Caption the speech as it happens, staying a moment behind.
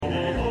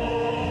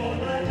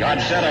God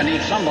said, I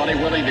need somebody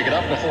willing to get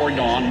up before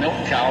dawn, milk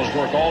cows,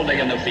 work all day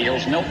in the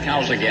fields, milk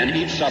cows again,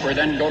 eat supper,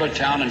 then go to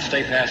town and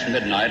stay past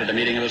midnight at a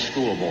meeting of the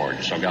school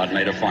board. So God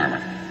made a farmer.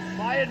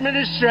 My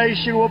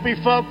administration will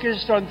be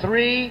focused on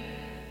three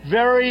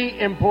very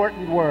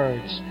important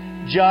words: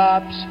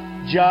 jobs,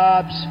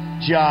 jobs,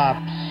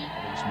 jobs. A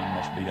policeman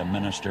must be a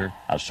minister,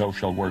 a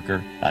social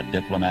worker, a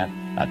diplomat,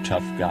 a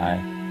tough guy,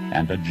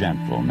 and a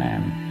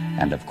gentleman.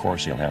 And of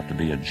course he'll have to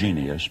be a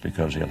genius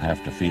because he'll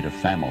have to feed a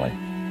family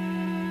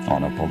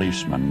on a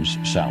policeman's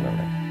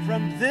salary.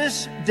 From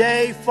this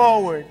day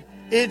forward,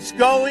 it's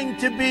going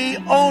to be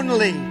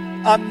only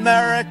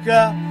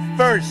America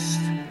first.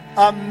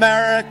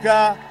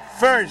 America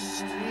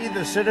first. We,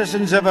 the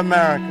citizens of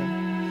America,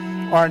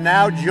 are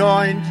now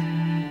joined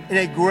in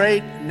a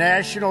great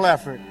national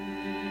effort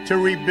to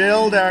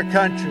rebuild our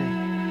country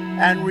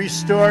and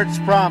restore its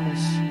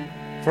promise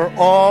for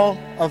all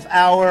of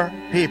our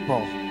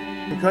people.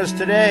 Because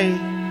today,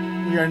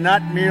 we are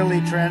not merely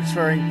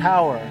transferring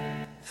power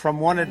from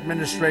one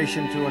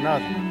administration to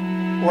another,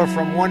 or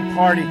from one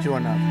party to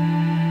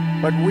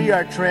another, but we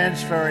are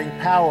transferring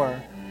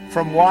power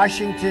from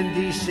Washington,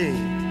 D.C.,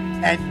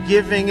 and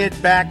giving it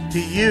back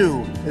to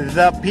you,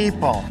 the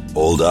people.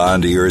 Hold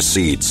on to your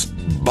seats.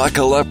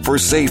 Buckle up for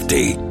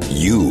safety.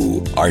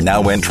 You are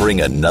now entering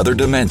another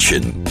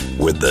dimension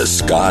with the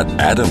Scott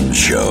Adams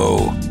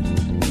Show.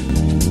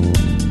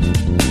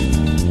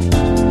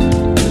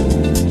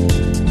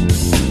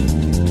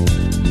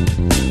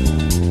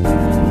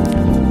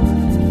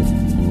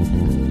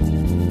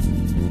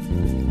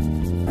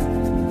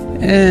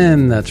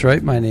 And that's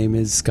right. My name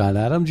is Scott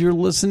Adams. You're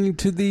listening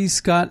to the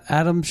Scott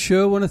Adams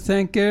Show. I want to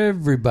thank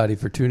everybody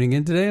for tuning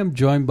in today. I'm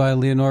joined by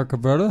Leonora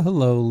Cabrera.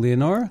 Hello,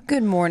 Leonora.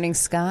 Good morning,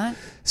 Scott.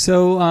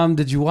 So,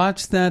 did you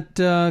watch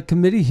that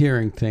committee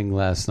hearing thing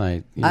last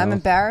night? I'm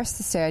embarrassed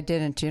to say I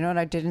didn't. Do you know what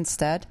I did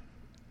instead?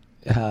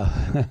 Should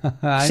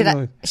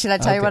I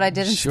tell you what I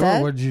did instead?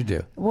 Sure. What did you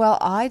do? Well,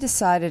 I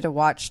decided to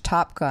watch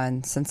Top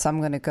Gun since I'm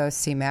going to go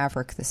see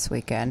Maverick this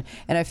weekend,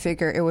 and I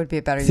figure it would be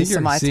a better use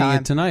of my time. You're seeing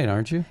it tonight,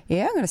 aren't you?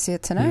 Yeah, I'm going to see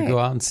it tonight. You're going to go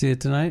out and see it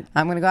tonight?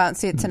 I'm going to go out and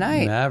see it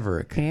tonight.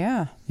 Maverick.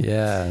 Yeah.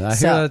 Yeah, I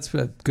hear that's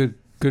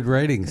good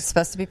ratings. It's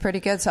supposed to be pretty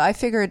good. So I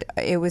figured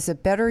it was a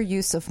better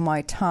use of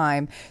my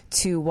time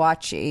to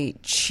watch a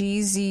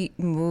cheesy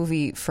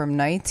movie from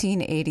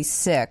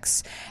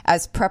 1986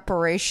 as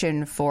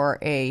preparation for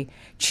a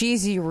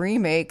cheesy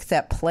remake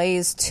that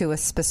plays to a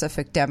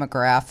specific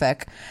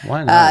demographic.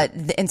 Why not?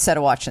 Instead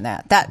of watching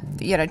that.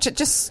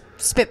 Just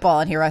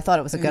spitballing here. I thought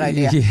it was a good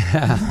idea.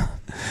 Yeah.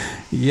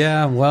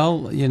 Yeah, well,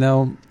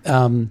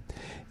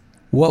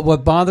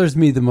 what bothers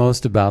me the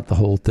most about the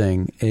whole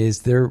thing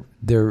is they're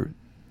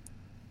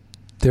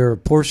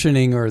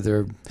apportioning or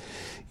they're,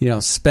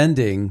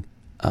 spending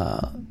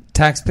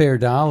taxpayer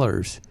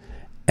dollars,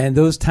 and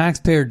those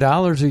taxpayer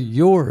dollars are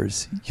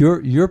yours.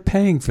 You're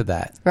paying for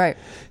that, right?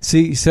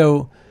 See,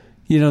 so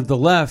the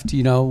left,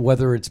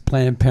 whether it's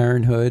Planned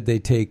Parenthood, they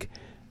take,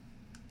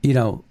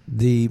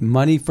 the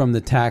money from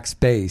the tax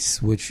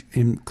base, which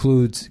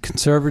includes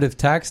conservative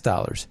tax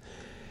dollars.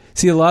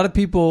 See, a lot of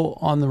people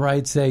on the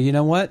right say, you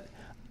know what?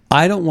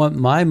 I don't want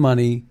my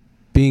money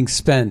being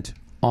spent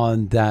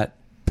on that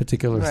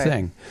particular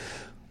thing.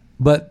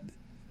 But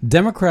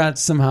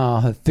Democrats somehow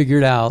have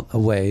figured out a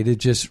way to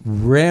just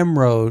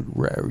ramrod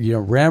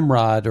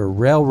or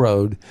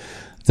railroad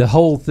the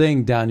whole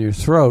thing down your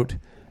throat,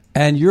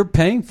 and you're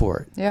paying for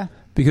it. Yeah.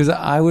 Because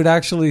I would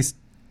actually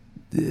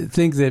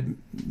think that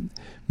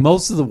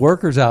most of the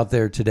workers out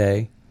there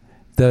today,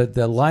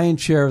 the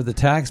lion's share of the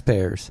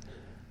taxpayers,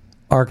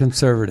 are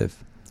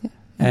conservative. Yeah.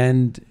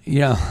 And,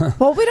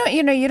 Well, we don't,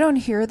 you don't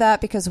hear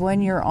that because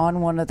when you're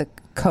on one of the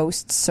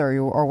coasts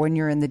or when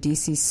you're in the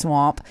DC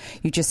swamp,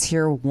 you just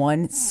hear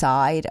one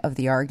side of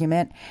the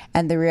argument.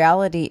 And the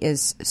reality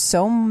is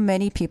so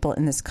many people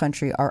in this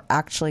country are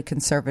actually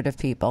conservative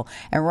people.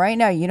 And right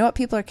now, you know what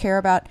people care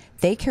about?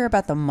 They care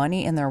about the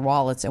money in their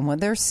wallets. And when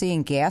they're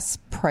seeing gas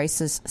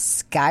prices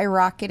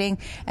skyrocketing,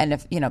 and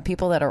if,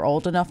 people that are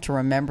old enough to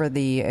remember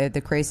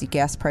the crazy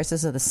gas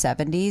prices of the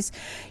 70s,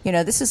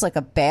 this is like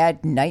a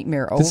bad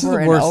nightmare over and over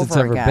again. This is the worst it's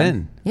ever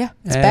been. Yeah,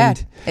 it's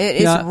bad. It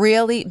is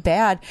really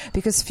bad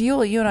because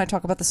fuel, you and I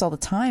talk about this all the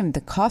time,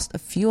 the cost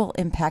of fuel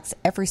impacts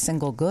every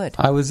single good.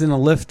 I was in a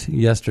Lyft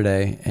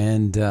yesterday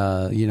and,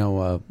 Uber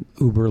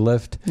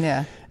Lyft.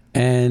 Yeah.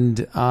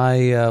 And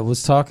I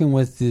was talking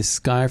with this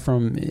guy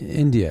from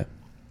India.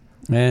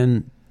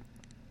 And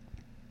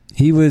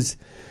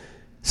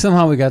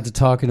somehow we got to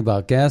talking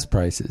about gas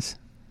prices.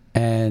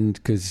 And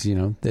because,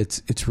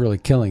 it's really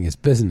killing his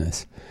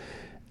business.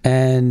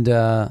 And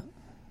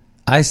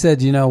I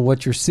said,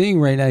 what you're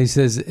seeing right now, he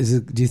says,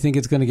 do you think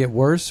it's going to get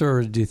worse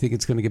or do you think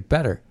it's going to get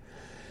better?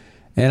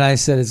 And I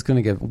said, it's going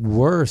to get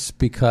worse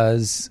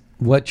because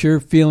what you're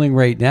feeling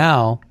right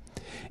now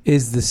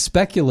is the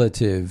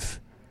speculative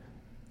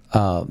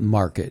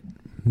market,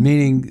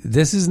 meaning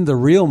this isn't the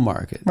real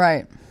market.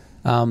 Right.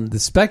 The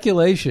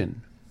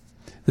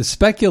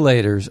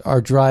speculators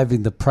are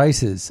driving the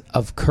prices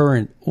of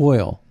current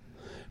oil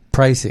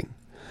pricing.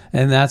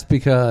 And that's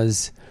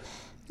because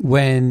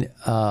when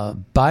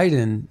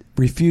Biden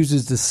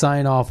refuses to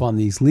sign off on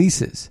these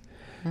leases,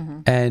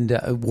 and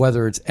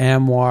whether it's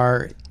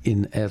AMWR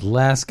in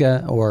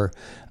Alaska or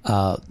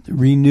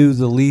renew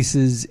the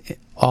leases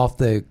off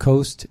the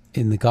coast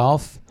in the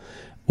Gulf,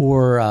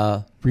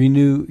 or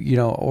renew,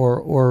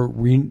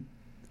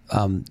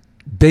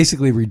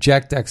 basically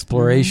reject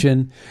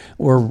exploration,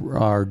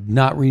 or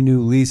not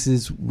renew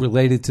leases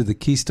related to the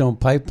Keystone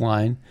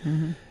Pipeline,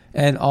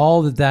 and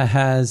all that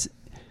has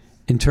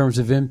in terms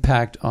of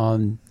impact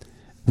on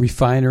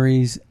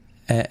refineries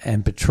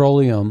and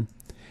petroleum,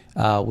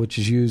 which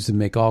is used to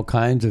make all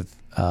kinds of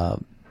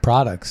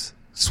products,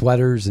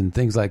 sweaters and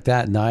things like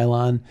that,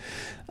 nylon.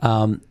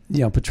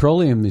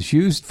 Petroleum is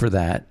used for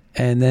that.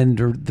 And then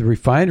the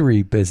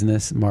refinery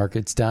business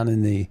markets down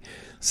in New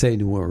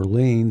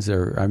Orleans,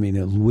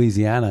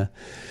 Louisiana.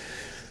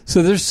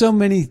 So there's so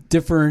many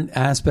different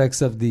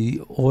aspects of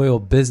the oil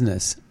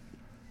business.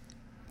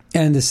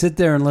 And to sit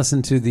there and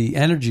listen to the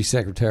energy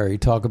secretary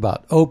talk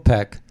about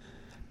OPEC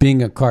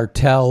being a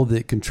cartel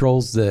that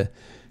controls the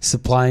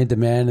supply and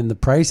demand and the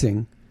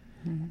pricing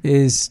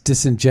is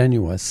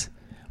disingenuous.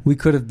 We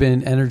could have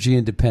been energy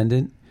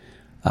independent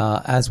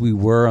as we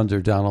were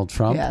under Donald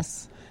Trump.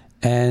 Yes.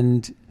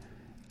 And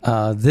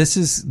this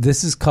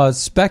has caused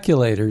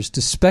speculators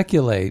to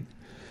speculate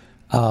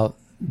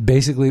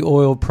basically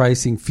oil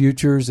pricing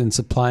futures and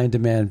supply and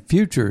demand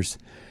futures,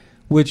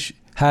 which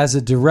has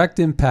a direct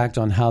impact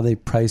on how they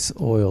price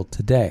oil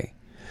today.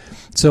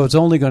 So it's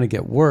only going to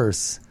get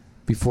worse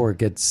before it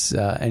gets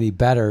any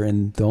better.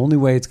 And the only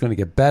way it's going to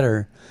get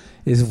better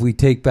is if we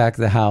take back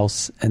the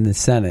House and the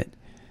Senate.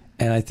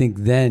 And I think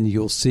then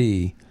you'll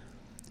see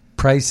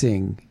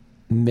pricing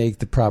make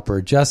the proper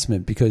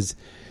adjustment, because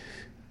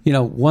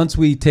once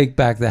we take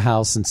back the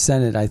House and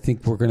Senate, I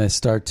think we're going to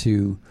start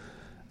to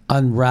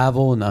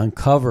unravel and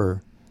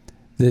uncover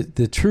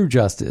the true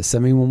justice. I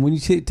mean, when you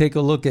take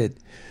a look at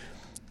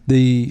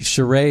the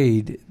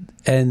charade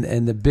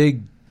and the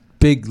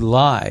big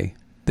lie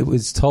that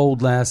was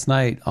told last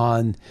night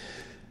on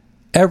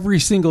every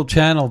single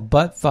channel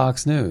but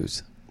Fox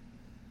News,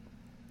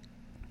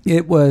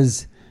 it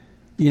was,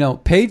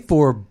 paid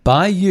for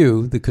by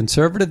you, the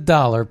conservative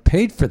dollar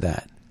paid for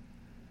that.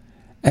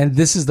 And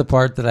this is the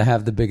part that I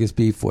have the biggest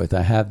beef with.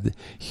 I have the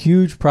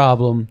huge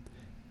problem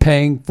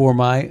paying for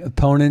my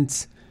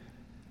opponents'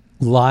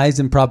 lies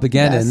and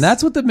propaganda. Yes. And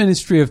that's what the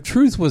Ministry of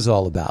Truth was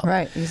all about.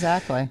 Right,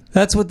 exactly.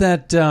 That's what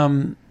that,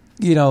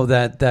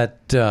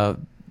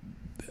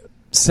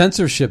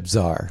 censorship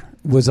czar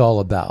was all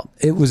about.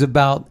 It was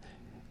about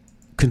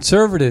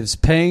conservatives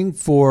paying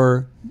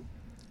for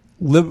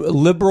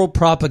liberal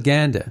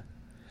propaganda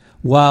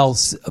while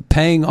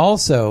paying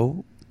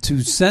also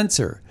to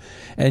censor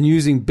and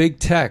using big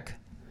tech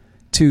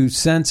to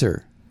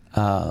censor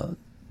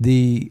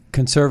the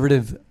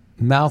conservative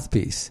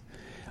mouthpiece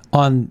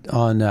on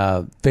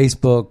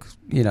Facebook,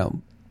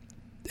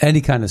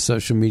 any kind of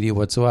social media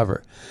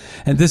whatsoever.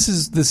 And this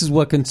is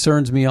what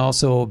concerns me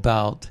also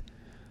about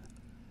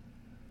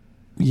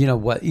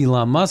what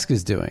Elon Musk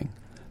is doing,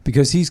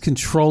 because he's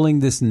controlling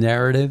this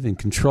narrative and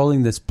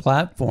controlling this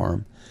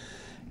platform,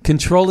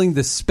 controlling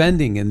the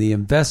spending and the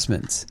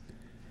investments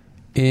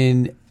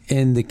in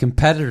the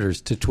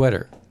competitors to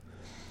Twitter.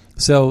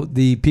 So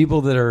the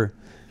people that are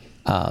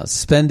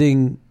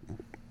spending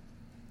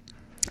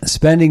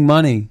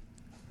money,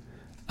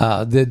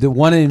 that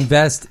want to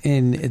invest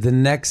in the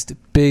next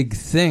big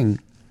thing,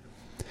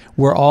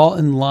 we're all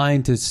in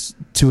line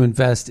to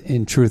invest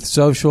in Truth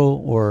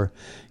Social or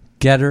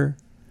Getter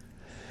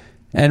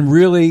and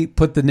really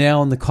put the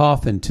nail in the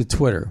coffin to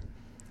Twitter.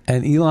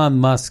 And Elon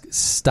Musk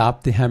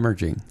stopped the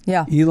hemorrhaging.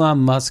 Yeah. Elon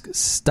Musk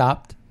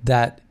stopped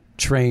that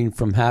train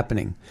from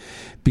happening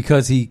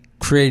because he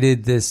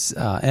created this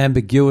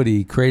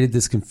ambiguity, created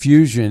this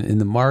confusion in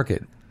the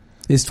market.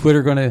 Is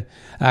Twitter going to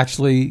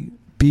actually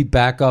be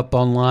back up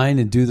online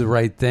and do the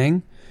right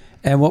thing?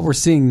 And what we're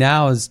seeing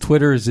now is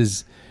Twitter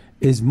is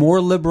more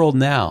liberal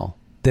now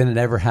than it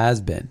ever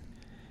has been.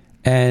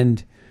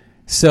 And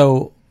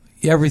so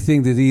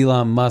everything that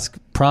Elon Musk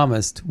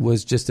promised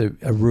was just a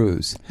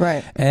ruse.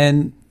 Right.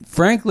 And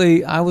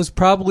frankly, I was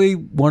probably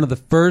one of the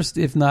first,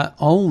 if not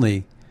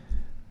only,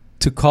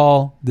 to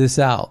call this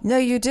out. No,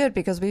 you did,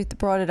 because we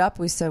brought it up.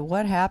 We said,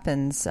 what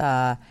happens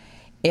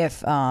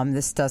if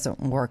this doesn't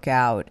work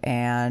out?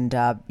 And,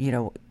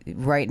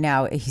 right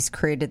now he's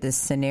created this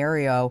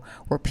scenario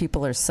where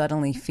people are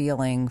suddenly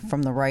feeling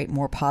from the right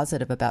more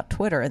positive about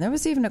Twitter. And there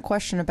was even a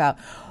question about,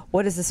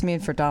 what does this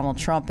mean for Donald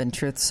Trump and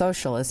Truth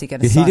Social? Is he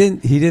going to? He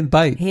didn't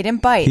bite. He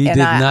didn't bite. He and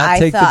did not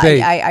take the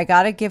bait. I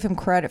got to give him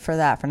credit for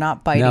that, for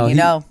not biting.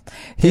 No,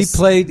 he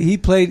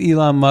played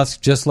Elon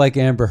Musk just like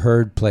Amber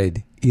Heard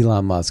played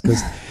Elon Musk,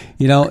 because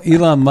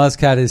Elon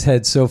Musk had his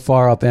head so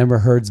far up Amber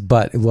Heard's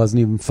butt it wasn't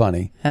even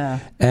funny. Yeah.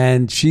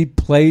 And she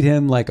played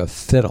him like a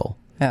fiddle.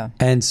 Yeah.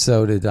 And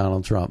so did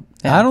Donald Trump.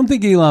 Yeah. I don't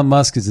think Elon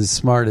Musk is as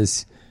smart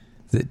as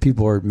that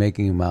people are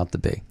making him out to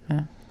be.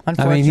 Yeah.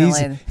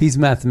 Unfortunately, he's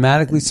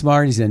mathematically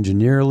smart. He's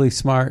engineerily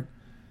smart.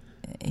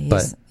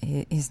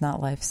 He's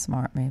not life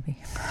smart, maybe.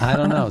 I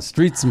don't know.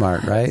 Street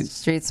smart, right?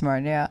 Street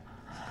smart, yeah.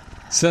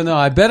 So no,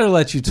 I better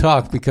let you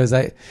talk because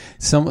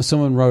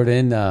someone wrote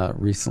in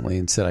recently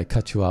and said I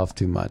cut you off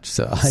too much.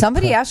 So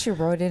somebody actually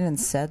wrote in and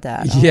said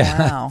that. Oh, yeah,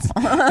 wow.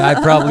 I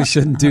probably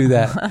shouldn't do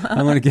that.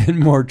 I'm going to get in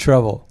more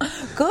trouble.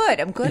 Good.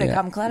 I'm good. Yeah.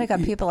 I'm glad I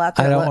got people out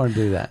there. I don't want to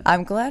do that.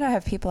 I'm glad I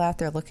have people out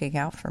there looking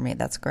out for me.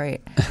 That's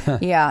great.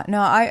 Yeah. No,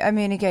 I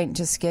mean, again,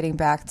 just getting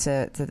back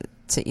to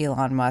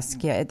Elon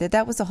Musk. Yeah,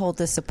 that was a whole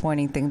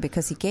disappointing thing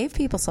because he gave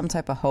people some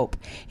type of hope.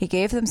 He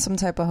gave them some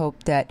type of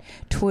hope that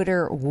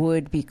Twitter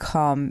would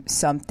become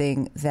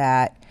something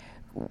that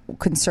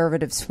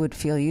conservatives would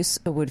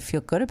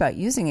feel good about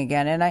using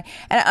again.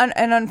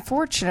 And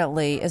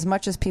unfortunately, as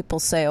much as people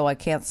say, "Oh, I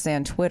can't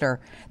stand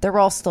Twitter," they're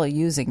all still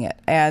using it.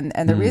 And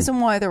the reason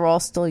why they're all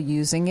still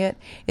using it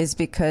is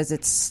because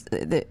it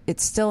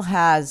still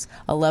has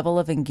a level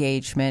of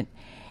engagement,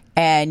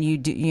 and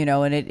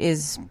and it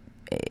is.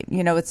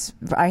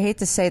 I hate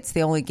to say it's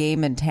the only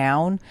game in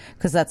town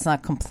because that's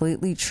not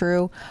completely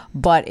true,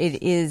 but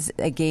it is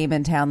a game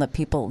in town that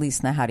people at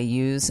least know how to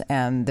use,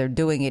 and they're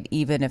doing it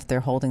even if they're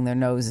holding their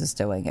noses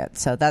doing it.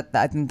 So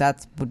I think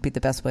that would be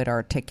the best way to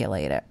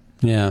articulate it.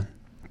 Yeah.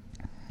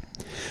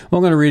 Well, I'm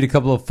going to read a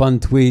couple of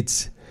fun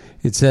tweets.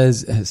 It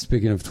says,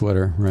 speaking of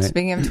Twitter, right?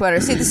 Speaking of Twitter.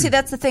 See,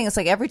 that's the thing. It's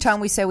like every time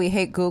we say we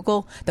hate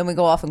Google, then we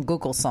go off and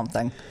Google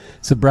something.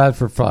 So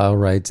Bradford File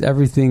writes,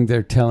 everything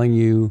they're telling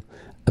you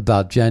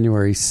about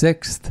January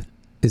 6th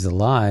is a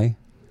lie.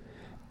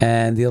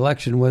 And the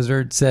election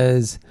wizard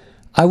says,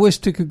 I wish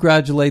to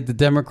congratulate the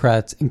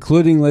Democrats,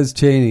 including Liz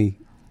Cheney,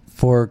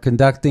 for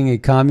conducting a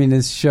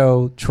communist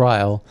show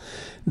trial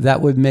that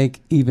would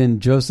make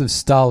even Joseph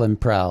Stalin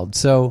proud.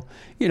 So,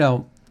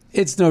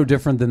 it's no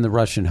different than the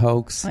Russian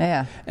hoax.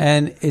 Yeah.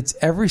 And it's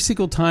every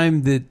single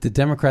time that the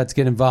Democrats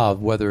get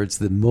involved, whether it's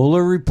the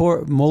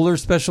Mueller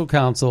special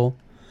counsel,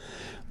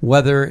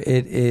 whether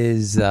it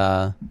is,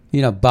 Bob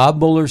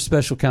Mueller's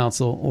special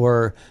counsel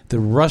or the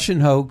Russian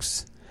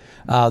hoax,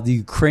 the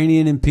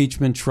Ukrainian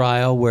impeachment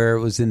trial where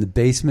it was in the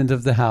basement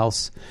of the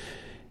House,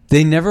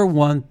 they never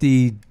want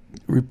the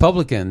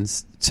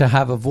Republicans to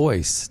have a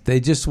voice. They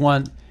just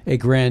want a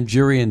grand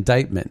jury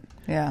indictment.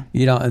 Yeah.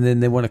 And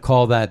then they want to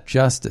call that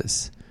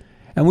justice.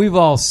 And we've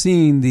all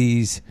seen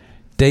these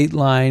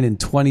Dateline and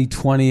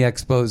 2020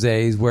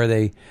 exposés where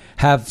they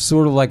have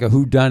sort of like a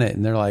whodunit,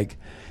 and they're like,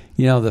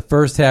 the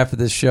first half of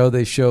the show,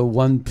 they show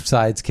one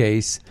side's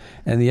case,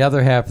 and the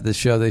other half of the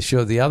show, they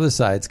show the other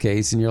side's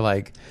case. And you're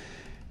like,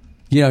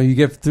 you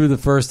get through the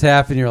first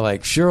half, and you're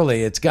like,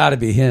 surely it's got to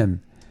be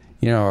him,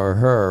 or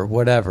her, or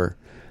whatever.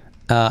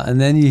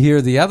 And then you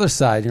hear the other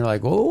side, and you're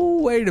like,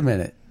 oh, wait a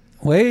minute.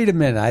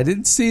 I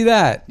didn't see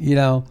that,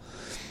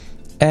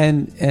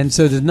 And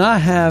so to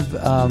not have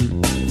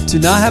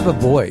a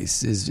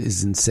voice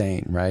is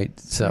insane, right?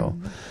 So.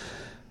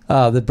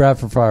 The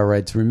Bradford Fire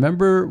writes,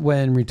 remember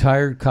when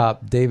retired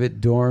cop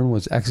David Dorn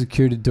was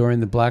executed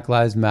during the Black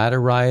Lives Matter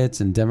riots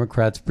and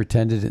Democrats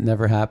pretended it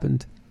never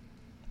happened?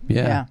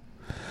 Yeah.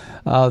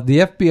 The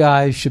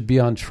FBI should be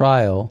on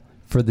trial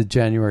for the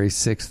January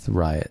 6th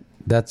riot.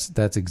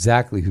 That's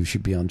exactly who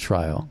should be on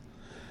trial.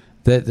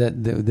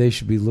 That they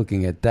should be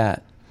looking at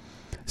that.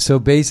 So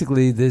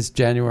basically this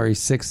January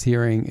 6th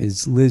hearing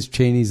is Liz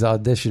Cheney's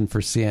audition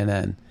for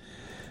CNN.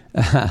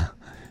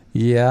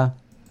 Yeah.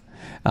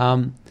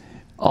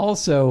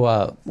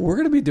 Also, we're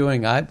going to be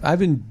doing, I've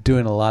been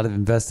doing a lot of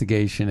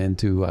investigation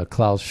into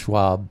Klaus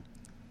Schwab,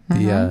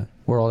 the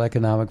World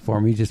Economic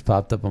Forum. He just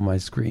popped up on my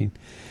screen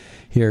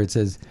here. It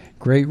says,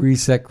 Great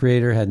Reset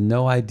creator had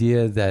no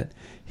idea that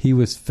he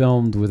was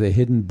filmed with a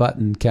hidden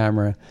button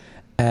camera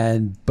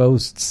and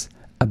boasts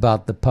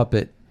about the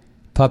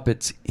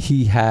puppets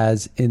he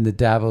has in the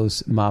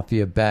Davos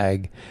Mafia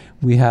bag.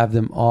 We have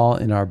them all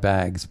in our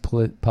bags.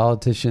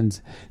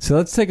 Politicians. So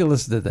let's take a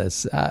listen to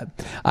this. I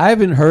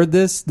haven't heard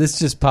this. This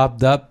just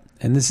popped up,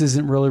 and this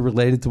isn't really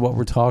related to what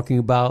we're talking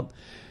about,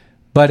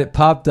 but it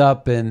popped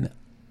up, and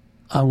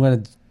I'm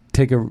going to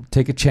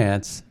take a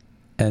chance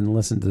and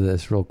listen to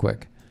this real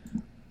quick.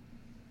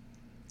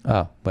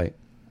 Oh, wait.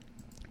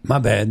 My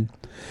bad.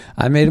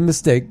 I made a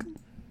mistake,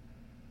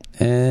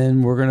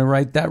 and we're going to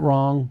write that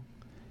wrong.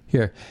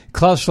 Here,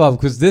 Klaus Schwab,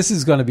 because this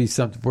is going to be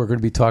something we're going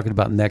to be talking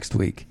about next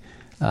week.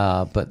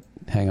 But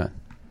hang on.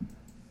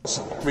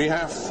 We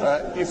have,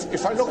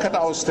 if I look at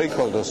our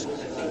stakeholders,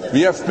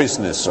 we have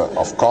business,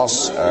 of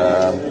course,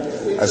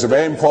 as a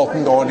very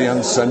important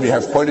audience, and we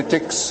have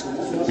politics.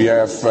 We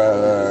have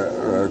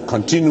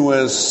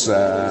continuous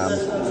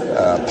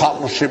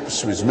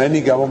partnerships with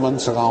many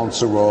governments around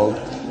the world.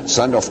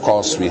 And of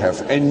course, we have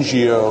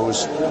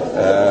NGOs,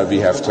 we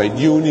have trade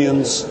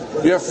unions,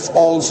 we have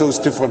all those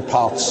different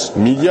parts.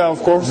 Media,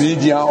 of course,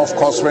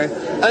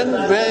 and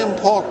very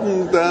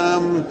important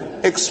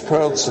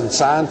experts and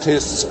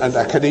scientists and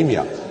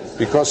academia.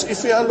 Because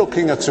if we are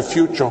looking at the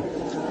future,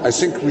 I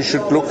think we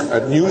should look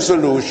at new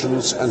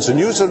solutions, and the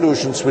new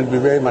solutions will be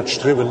very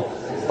much driven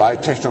by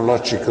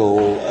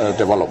technological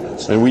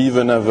developments. And we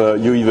even have,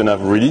 you even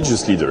have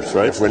religious leaders,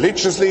 right? We have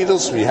religious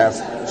leaders, we have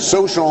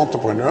social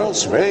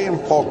entrepreneurs, very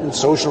important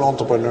social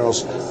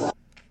entrepreneurs.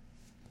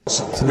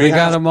 So they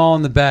got them all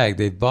in the bag.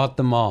 They bought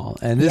them all.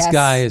 And this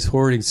guy is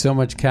hoarding so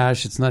much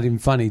cash, it's not even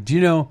funny. Do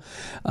you know,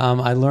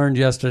 I learned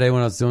yesterday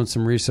when I was doing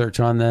some research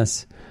on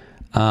this,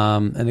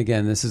 and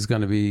again, this is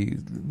going to be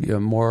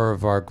more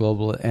of our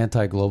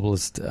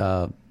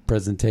anti-globalist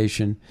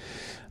presentation.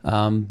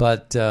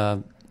 But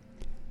you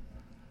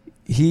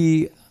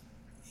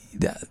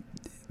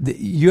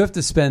have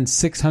to spend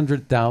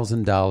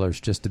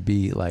 $600,000 just to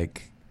be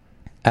like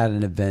at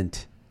an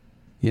event.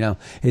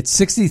 It's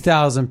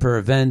 $60,000 per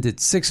event.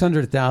 It's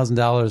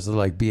 $600,000 to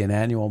like be an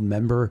annual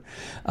member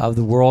of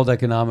the World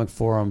Economic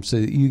Forum, so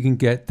that you can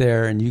get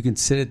there and you can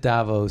sit at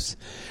Davos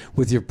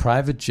with your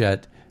private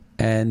jet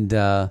and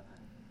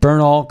burn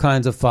all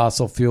kinds of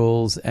fossil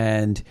fuels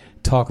and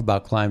talk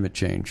about climate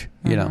change.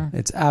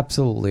 It's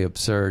absolutely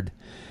absurd.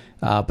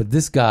 But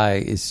this guy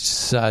is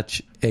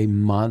such a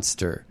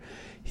monster.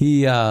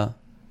 He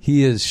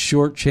is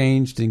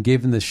shortchanged and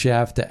given the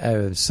shaft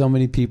to so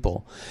many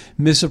people.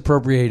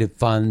 Misappropriated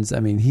funds. I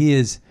mean, he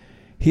is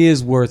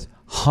worth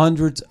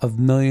hundreds of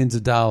millions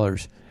of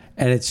dollars,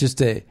 and it's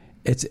just and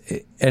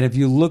if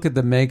you look at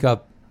the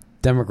makeup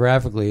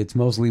demographically, it's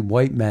mostly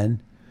white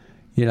men.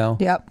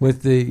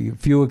 With the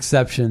few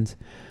exceptions.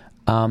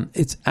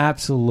 It's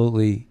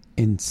absolutely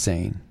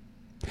insane.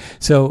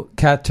 So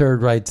Cat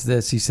Turd writes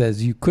this. He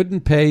says, "You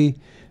couldn't pay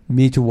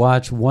me to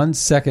watch 1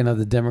 second of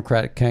the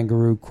Democratic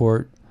kangaroo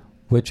court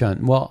witch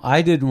hunt." Well,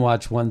 I didn't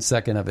watch 1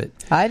 second of it.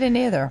 I didn't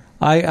either.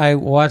 I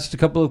watched a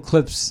couple of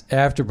clips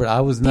after, but I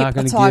was not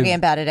going to talking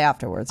about it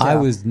afterwards. I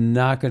was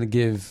not going to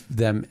give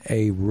them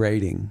a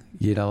rating,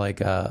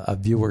 like a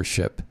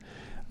viewership,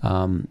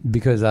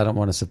 because I don't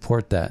want to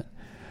support that.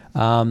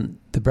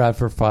 The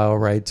Bradford File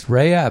writes,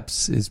 Ray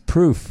Epps is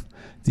proof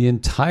the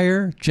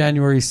entire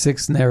January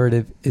 6th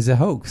narrative is a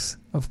hoax.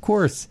 Of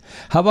course.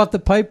 How about the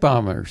pipe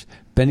bombers?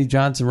 Benny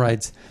Johnson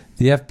writes,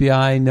 the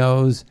FBI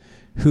knows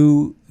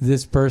who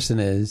this person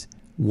is.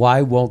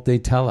 Why won't they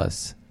tell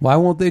us? Why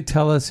won't they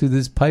tell us who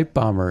this pipe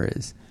bomber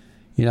is?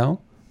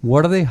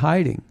 What are they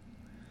hiding?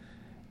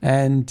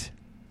 And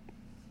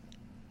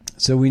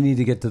so we need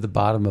to get to the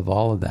bottom of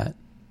all of that.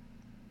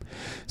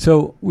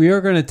 So we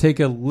are going to take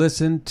a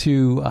listen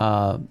to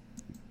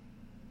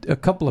a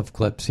couple of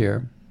clips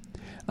here.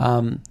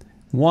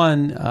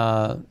 One,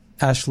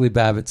 Ashley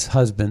Babbitt's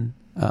husband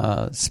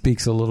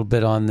speaks a little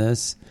bit on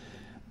this.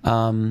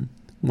 Want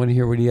to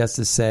hear what he has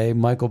to say.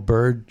 Michael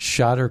Bird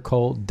shot her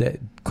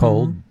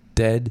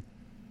dead.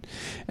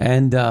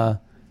 And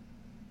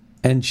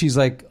she's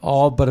like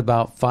all but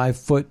about 5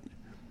 foot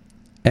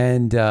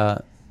and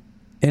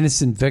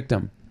innocent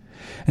victim.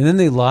 And then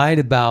they lied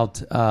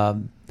about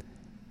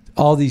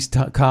all these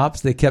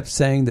cops. They kept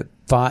saying that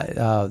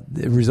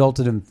it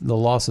resulted in the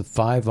loss of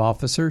 5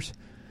 officers.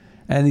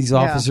 And these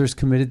officers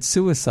committed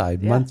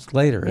suicide months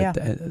later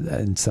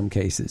in some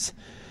cases.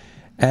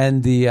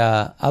 And the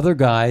other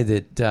guy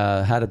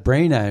that had a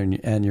brain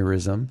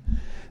aneurysm,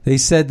 they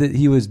said that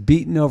he was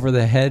beaten over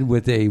the head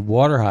with a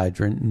water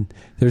hydrant, and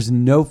there's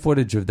no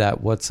footage of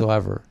that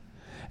whatsoever.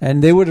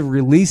 And they would have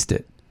released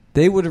it.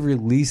 They would have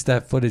released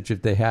that footage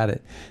if they had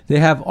it. They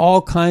have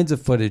all kinds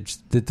of footage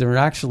that they're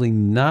actually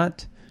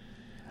not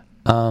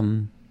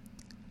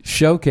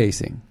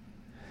showcasing.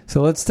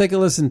 So let's take a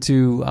listen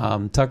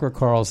to Tucker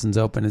Carlson's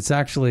Open. It's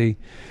actually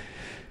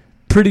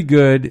pretty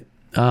good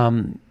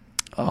on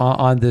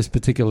this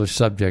particular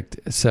subject.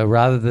 So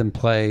rather than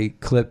play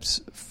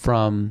clips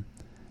from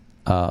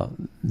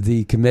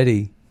the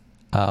committee,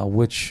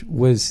 which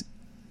was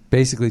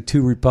basically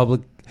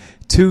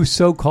two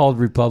so-called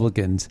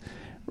Republicans,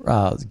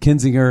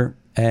 Kinzinger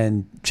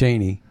and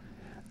Cheney.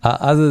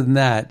 Other than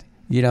that,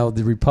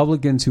 the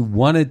Republicans who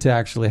wanted to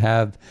actually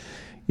have,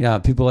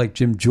 people like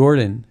Jim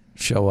Jordan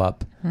show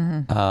up,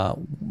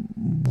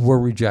 were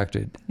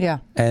rejected. Yeah.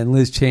 And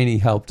Liz Cheney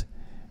helped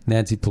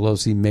Nancy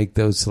Pelosi make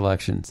those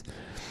selections.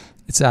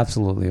 It's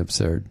absolutely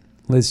absurd.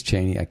 Liz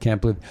Cheney, I can't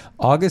believe.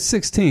 August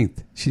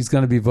 16th, she's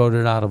going to be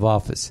voted out of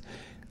office,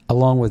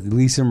 along with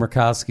Lisa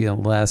Murkowski in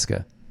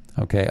Alaska.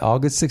 Okay,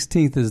 August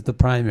 16th is the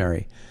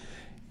primary.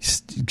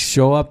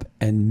 Show up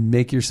and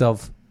make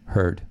yourself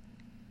heard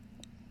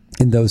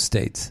in those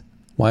states,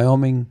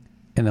 Wyoming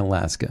and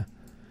Alaska.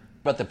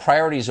 About the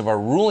priorities of our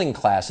ruling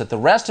class, that the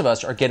rest of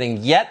us are getting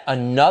yet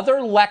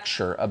another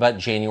lecture about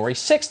January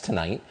 6th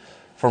tonight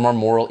from our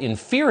moral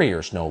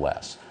inferiors, no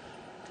less.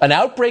 An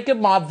outbreak of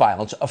mob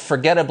violence, a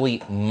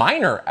forgettably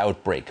minor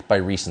outbreak by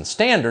recent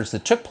standards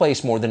that took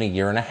place more than a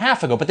year and a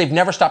half ago, but they've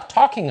never stopped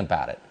talking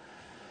about it.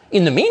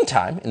 In the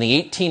meantime, in the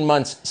 18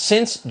 months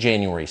since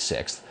January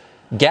 6th,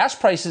 gas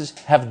prices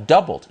have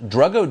doubled.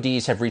 Drug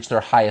ODs have reached their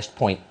highest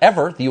point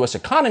ever. The U.S.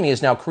 economy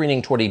is now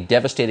careening toward a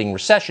devastating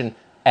recession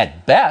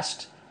at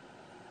best.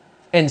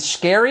 And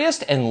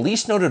scariest and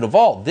least noted of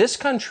all, this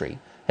country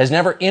has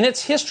never in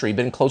its history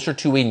been closer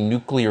to a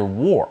nuclear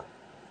war.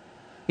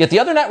 Yet the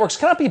other networks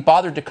cannot be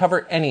bothered to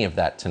cover any of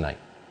that tonight.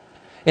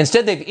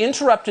 Instead, they've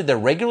interrupted their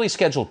regularly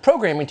scheduled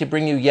programming to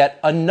bring you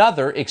yet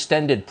another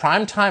extended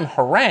primetime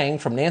harangue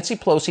from Nancy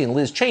Pelosi and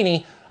Liz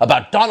Cheney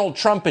about Donald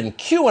Trump and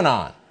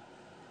QAnon.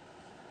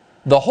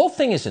 The whole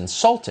thing is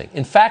insulting.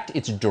 In fact,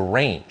 it's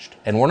deranged,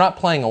 and we're not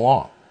playing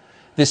along.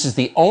 This is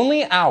the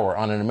only hour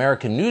on an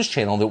American news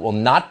channel that will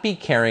not be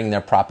carrying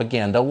their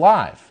propaganda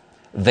live.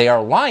 They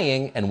are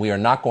lying, and we are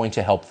not going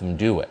to help them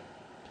do it.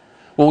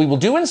 What we will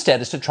do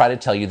instead is to try to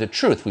tell you the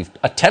truth. We've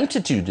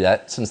attempted to do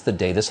that since the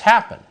day this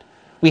happened.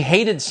 We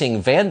hated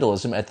seeing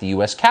vandalism at the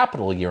U.S.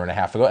 Capitol a year and a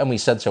half ago, and we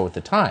said so at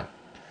the time.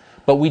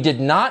 But we did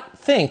not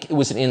think it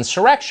was an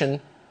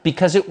insurrection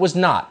because it was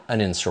not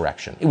an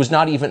insurrection. It was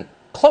not even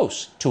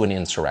close to an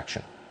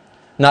insurrection.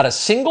 Not a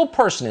single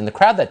person in the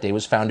crowd that day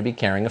was found to be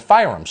carrying a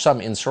firearm, some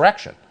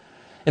insurrection.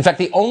 In fact,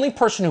 the only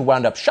person who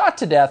wound up shot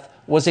to death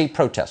was a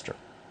protester.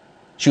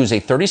 She was a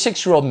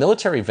 36-year-old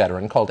military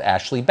veteran called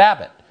Ashley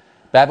Babbitt.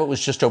 Babbitt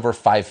was just over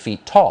 5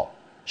 feet tall.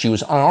 She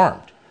was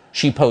unarmed.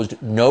 She posed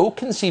no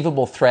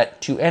conceivable threat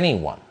to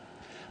anyone.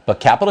 But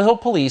Capitol Hill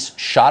police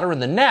shot her in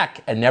the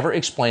neck and never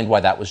explained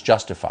why that was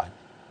justified.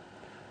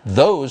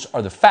 Those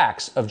are the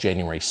facts of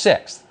January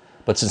 6th.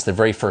 But since the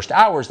very first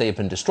hours, they have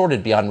been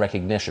distorted beyond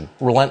recognition,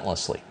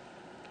 relentlessly.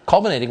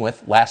 Culminating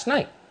with last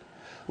night.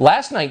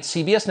 Last night,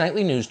 CBS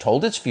Nightly News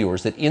told its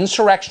viewers that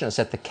insurrectionists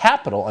at the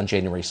Capitol on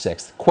January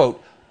 6th,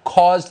 quote,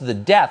 caused the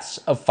deaths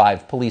of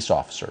 5 police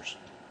officers.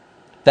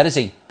 That is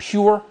a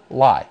pure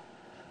lie.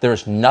 There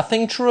is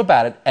nothing true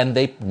about it, and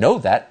they know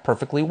that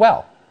perfectly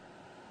well.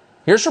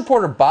 Here's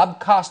reporter Bob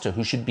Costa,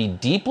 who should be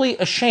deeply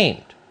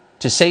ashamed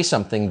to say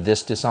something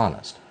this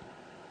dishonest.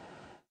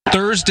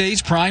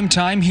 Thursday's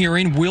primetime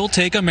hearing will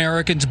take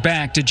Americans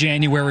back to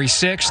January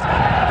 6th,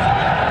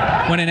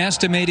 when an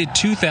estimated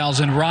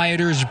 2,000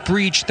 rioters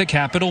breached the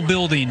Capitol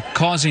building,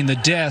 causing the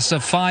deaths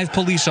of 5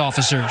 police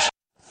officers.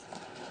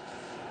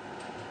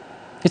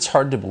 It's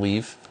hard to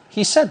believe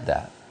he said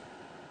that.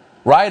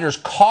 Rioters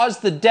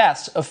caused the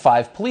deaths of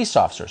 5 police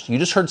officers. You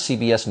just heard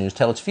CBS News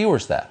tell its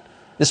viewers that.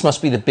 This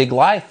must be the big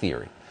lie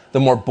theory. The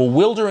more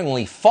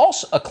bewilderingly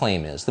false a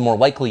claim is, the more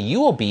likely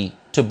you will be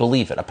to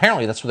believe it.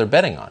 Apparently, that's what they're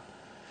betting on.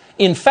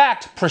 In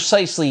fact,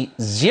 precisely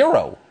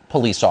 0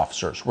 police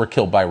officers were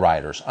killed by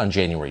rioters on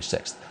January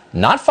 6th.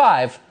 Not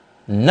 5,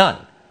 none,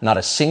 not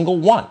a single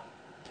one.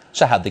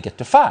 So how'd they get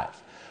to 5?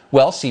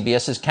 Well,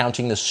 CBS is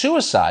counting the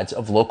suicides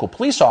of local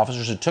police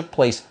officers that took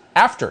place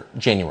after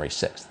January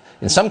 6th.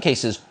 In some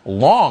cases,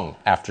 long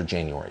after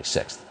January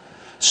 6th.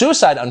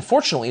 Suicide,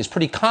 unfortunately, is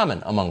pretty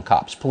common among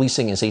cops.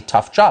 Policing is a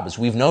tough job, as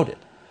we've noted.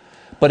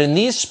 But in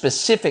these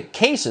specific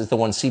cases, the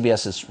one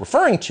CBS is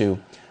referring to,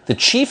 the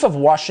chief of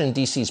Washington,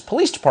 D.C.'s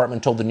police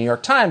department told the New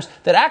York Times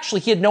that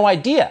actually he had no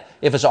idea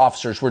if his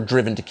officers were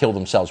driven to kill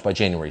themselves by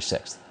January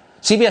 6th.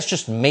 CBS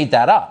just made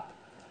that up.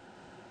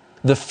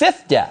 The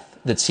 5th death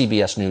that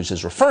CBS News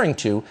is referring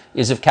to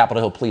is of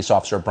Capitol Hill police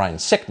officer Brian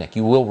Sicknick.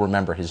 You will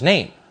remember his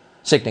name.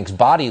 Sicknick's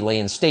body lay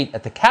in state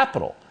at the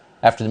Capitol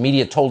after the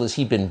media told us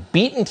he'd been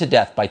beaten to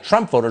death by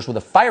Trump voters with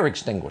a fire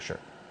extinguisher.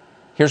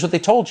 Here's what they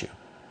told you.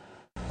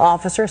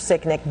 Officer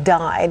Sicknick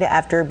died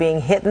after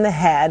being hit in the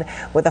head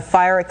with a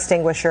fire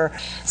extinguisher.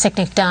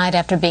 Sicknick died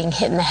after being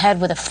hit in the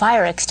head with a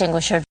fire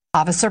extinguisher.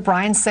 Officer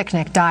Brian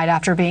Sicknick died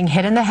after being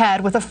hit in the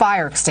head with a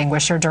fire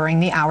extinguisher during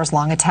the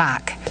hours-long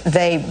attack.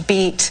 They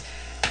beat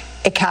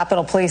a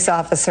Capitol police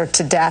officer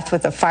to death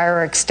with a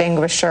fire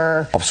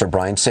extinguisher. Officer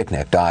Brian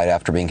Sicknick died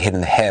after being hit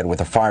in the head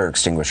with a fire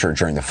extinguisher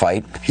during the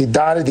fight. He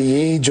died at the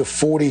age of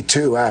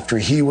 42 after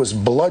he was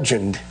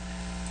bludgeoned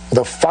with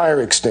a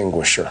fire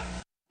extinguisher.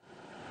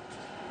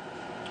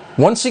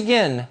 Once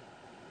again,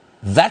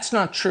 that's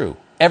not true.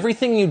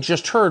 Everything you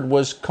just heard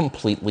was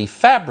completely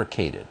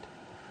fabricated.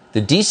 The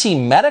D.C.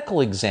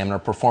 medical examiner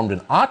performed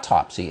an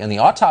autopsy, and the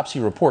autopsy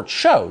report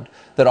showed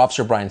that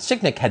Officer Brian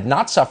Sicknick had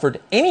not suffered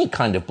any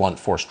kind of blunt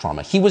force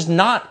trauma. He was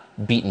not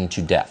beaten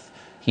to death.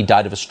 He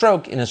died of a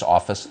stroke in his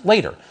office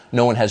later.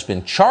 No one has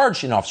been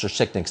charged in Officer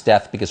Sicknick's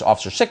death because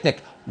Officer Sicknick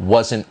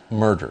wasn't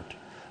murdered.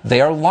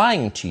 They are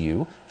lying to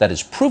you. That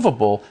is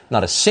provable.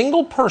 Not a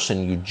single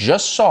person you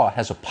just saw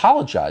has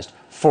apologized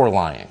for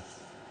lying.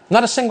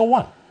 Not a single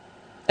one.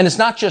 And it's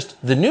not just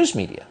the news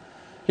media.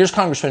 Here's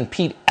Congressman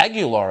Pete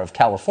Aguilar of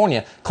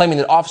California claiming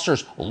that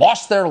officers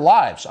lost their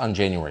lives on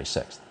January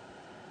 6th.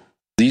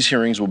 These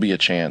hearings will be a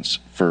chance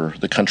for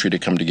the country to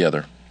come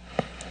together,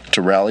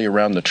 to rally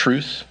around the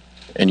truth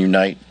and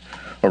unite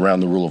around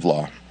the rule of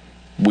law.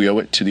 We owe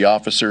it to the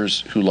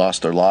officers who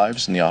lost their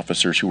lives and the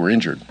officers who were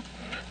injured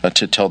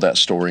to tell that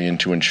story and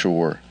to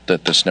ensure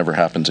that this never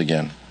happens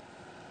again.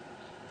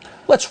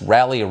 Let's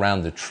rally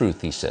around the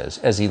truth, he says,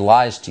 as he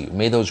lies to you.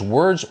 May those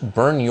words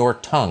burn your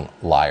tongue,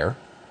 liar.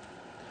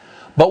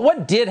 But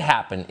what did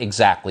happen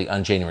exactly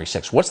on January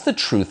 6th? What's the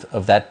truth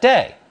of that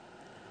day?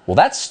 Well,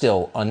 that's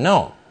still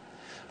unknown.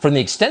 From the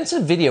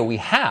extensive video we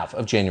have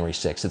of January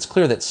 6th, it's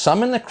clear that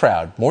some in the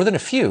crowd, more than a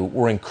few,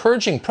 were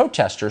encouraging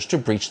protesters to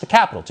breach the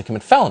Capitol, to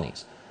commit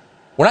felonies.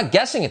 We're not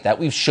guessing at that.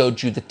 We've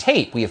showed you the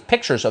tape. We have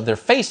pictures of their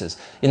faces.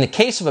 In the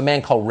case of a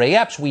man called Ray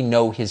Epps, we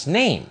know his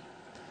name.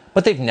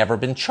 But they've never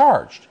been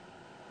charged.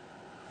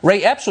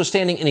 Ray Epps was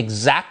standing in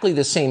exactly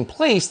the same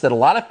place that a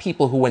lot of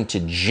people who went to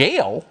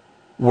jail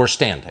were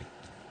standing.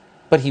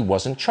 But he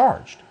wasn't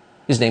charged.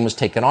 His name was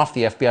taken off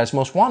the FBI's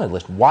most wanted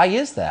list. Why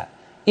is that?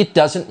 It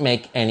doesn't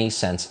make any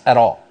sense at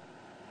all.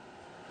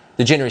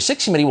 The January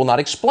 6th committee will not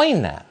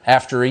explain that.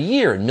 After a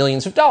year and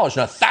millions of dollars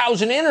and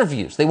 1,000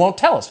 interviews, they won't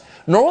tell us.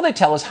 Nor will they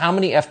tell us how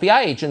many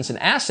FBI agents and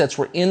assets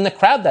were in the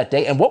crowd that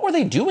day and what were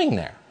they doing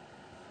there.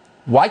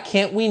 Why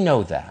can't we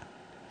know that?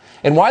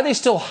 And why are they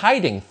still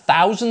hiding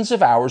thousands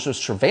of hours of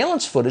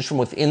surveillance footage from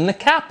within the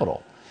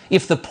Capitol?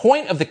 If the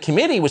point of the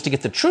committee was to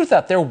get the truth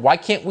out there, why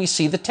can't we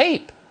see the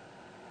tape?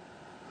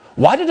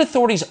 Why did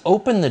authorities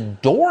open the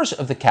doors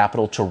of the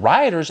Capitol to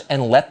rioters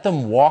and let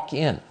them walk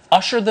in,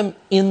 usher them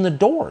in the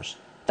doors?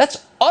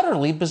 That's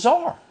utterly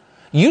bizarre.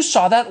 You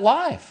saw that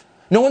live.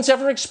 No one's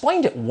ever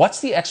explained it.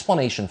 What's the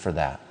explanation for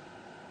that?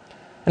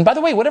 And by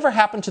the way, whatever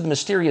happened to the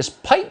mysterious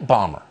pipe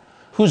bomber,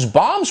 whose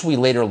bombs we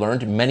later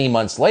learned many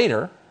months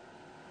later,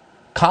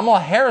 Kamala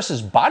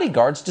Harris's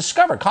bodyguards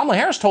discovered? Kamala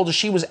Harris told us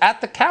she was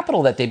at the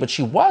Capitol that day, but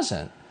she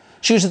wasn't.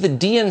 She was at the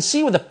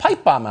DNC with a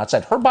pipe bomb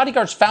outside. Her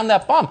bodyguards found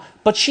that bomb,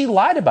 but she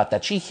lied about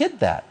that. She hid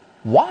that.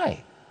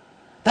 Why?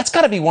 That's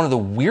got to be one of the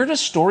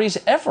weirdest stories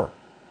ever.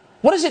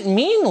 What does it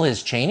mean,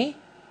 Liz Cheney?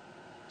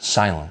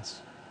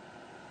 Silence.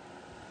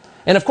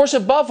 And of course,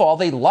 above all,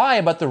 they lie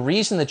about the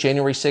reason that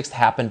January 6th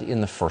happened in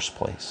the first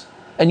place.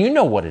 And you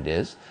know what it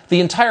is. The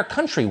entire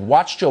country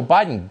watched Joe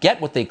Biden get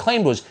what they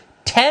claimed was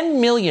 10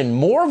 million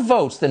more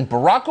votes than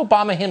Barack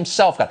Obama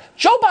himself got.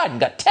 Joe Biden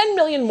got 10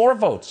 million more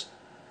votes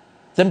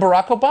than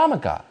Barack Obama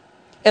got.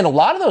 And a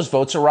lot of those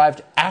votes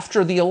arrived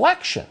after the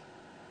election.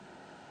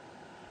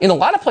 In a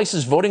lot of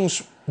places, voting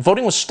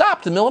was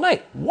stopped in the middle of the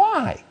night.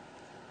 Why?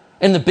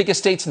 In the biggest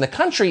states in the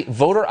country,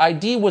 voter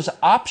ID was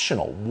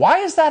optional. Why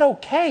is that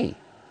okay?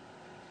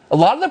 A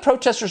lot of the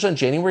protesters on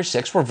January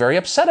 6th were very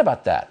upset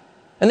about that.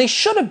 And they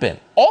should have been.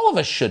 All of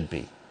us should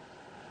be.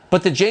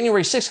 But the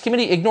January 6th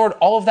committee ignored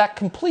all of that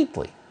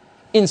completely.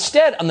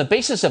 Instead, on the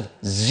basis of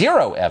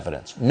zero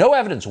evidence, no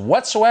evidence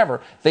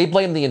whatsoever, they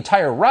blamed the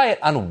entire riot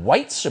on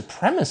white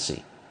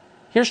supremacy.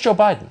 Here's Joe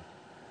Biden.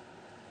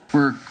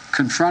 We're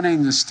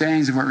confronting the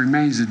stains of what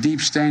remains a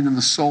deep stain on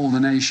the soul of the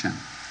nation.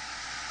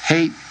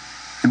 Hate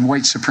and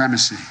white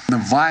supremacy. The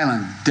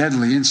violent,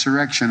 deadly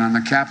insurrection on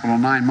the Capitol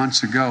 9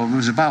 months ago, it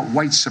was about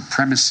white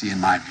supremacy in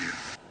my view.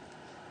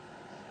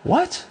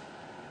 What?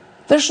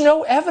 There's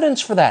no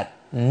evidence for that.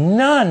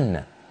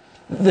 None.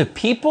 The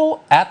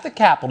people at the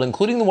Capitol,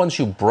 including the ones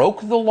who broke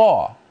the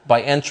law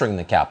by entering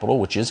the Capitol,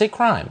 which is a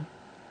crime,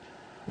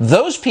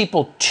 those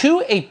people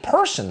to a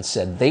person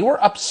said they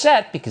were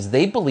upset because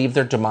they believed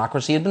their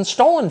democracy had been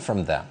stolen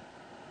from them.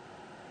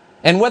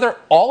 And whether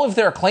all of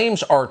their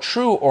claims are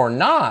true or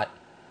not,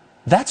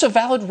 that's a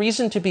valid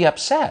reason to be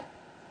upset.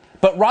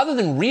 But rather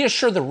than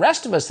reassure the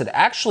rest of us that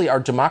actually our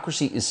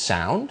democracy is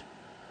sound,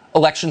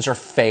 elections are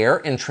fair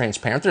and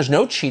transparent, there's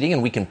no cheating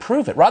and we can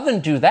prove it, rather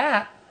than do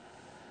that,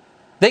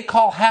 they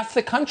call half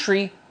the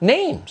country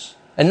names.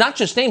 And not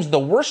just names, the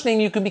worst name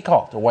you can be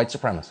called, a white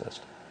supremacist.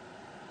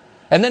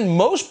 And then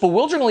most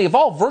bewilderingly of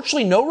all,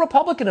 virtually no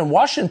Republican in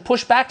Washington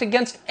pushed back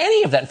against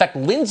any of that. In fact,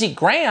 Lindsey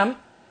Graham,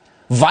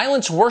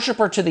 violence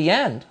worshiper to the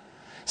end,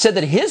 said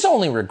that his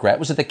only regret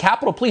was that the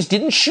Capitol Police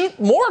didn't shoot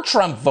more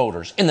Trump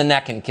voters in the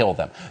neck and kill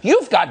them.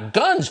 You've got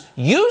guns,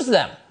 use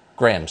them,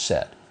 Graham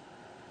said.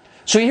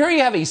 So here you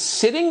have a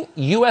sitting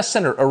U.S.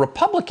 Senator, a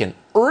Republican,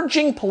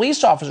 urging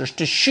police officers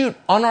to shoot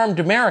unarmed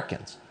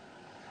Americans,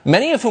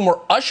 many of whom were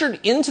ushered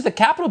into the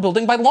Capitol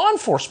building by law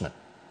enforcement.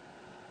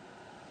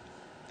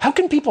 How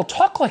can people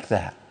talk like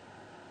that?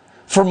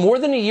 For more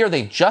than a year,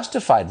 they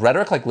justified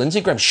rhetoric like Lindsey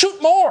Graham, shoot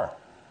more,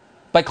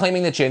 by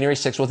claiming that January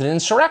 6th was an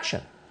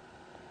insurrection.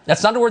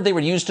 That's not a word they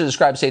would use to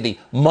describe, say, the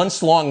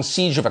months-long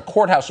siege of a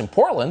courthouse in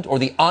Portland or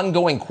the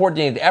ongoing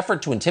coordinated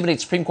effort to intimidate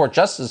Supreme Court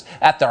justices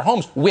at their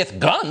homes with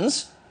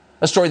guns,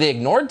 a story they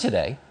ignored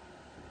today.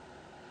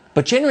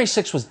 But January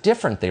 6th was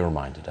different, they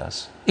reminded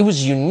us. It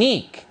was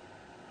unique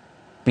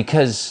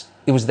because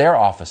it was their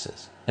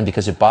offices and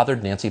because it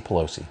bothered Nancy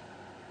Pelosi.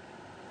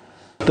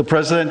 The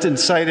president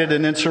incited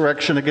an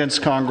insurrection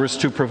against Congress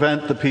to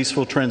prevent the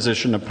peaceful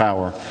transition of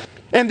power.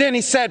 And then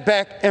he sat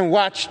back and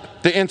watched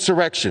the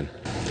insurrection.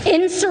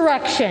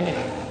 Insurrection,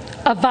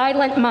 a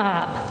violent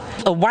mob.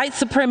 A white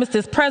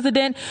supremacist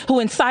president who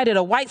incited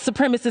a white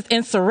supremacist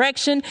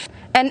insurrection.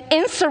 An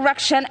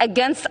insurrection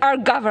against our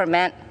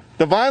government.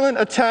 The violent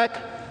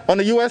attack on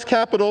the U.S.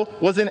 Capitol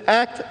was an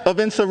act of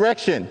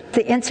insurrection.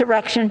 The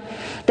insurrection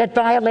that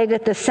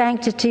violated the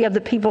sanctity of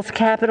the people's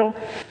capital.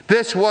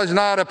 This was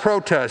not a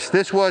protest.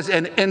 This was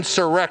an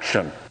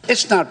insurrection.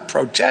 It's not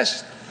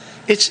protest.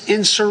 It's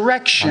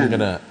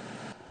insurrection.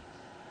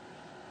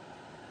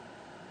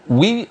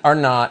 We are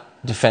not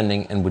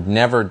defending and would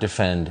never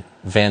defend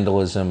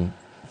vandalism,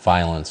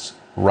 violence,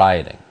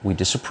 rioting. We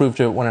disapproved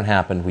of it when it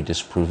happened. We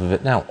disapprove of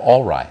it now.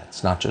 All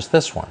riots, not just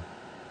this one.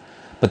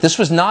 But this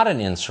was not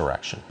an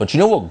insurrection. But you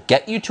know what will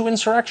get you to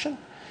insurrection?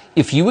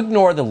 If you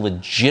ignore the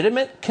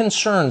legitimate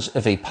concerns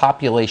of a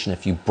population,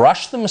 if you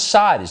brush them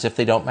aside as if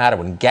they don't matter,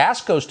 when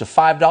gas goes to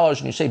 $5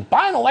 and you say,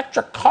 buy an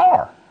electric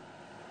car,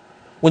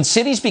 when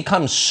cities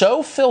become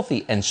so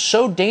filthy and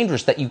so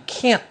dangerous that you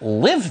can't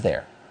live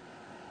there,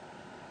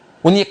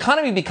 When the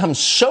economy becomes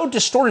so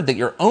distorted that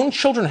your own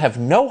children have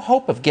no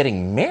hope of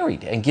getting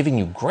married and giving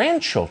you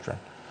grandchildren,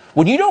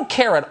 when you don't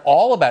care at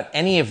all about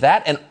any of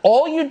that and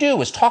all you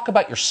do is talk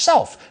about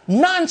yourself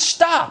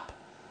nonstop,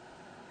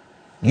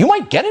 you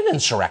might get an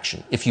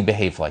insurrection if you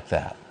behave like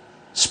that.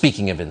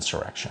 Speaking of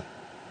insurrection.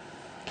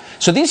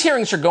 So these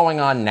hearings are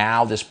going on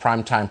now, this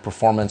primetime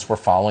performance. We're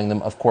following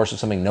them. Of course, if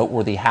something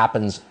noteworthy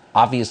happens,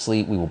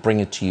 obviously we will bring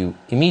it to you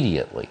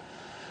immediately.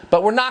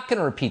 But we're not going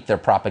to repeat their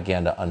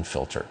propaganda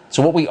unfiltered.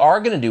 So what we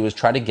are going to do is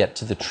try to get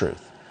to the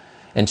truth.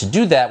 And to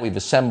do that, we've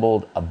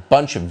assembled a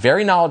bunch of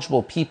very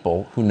knowledgeable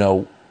people who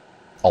know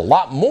a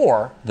lot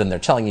more than they're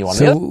telling you on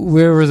the other. So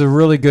there was a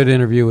really good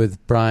interview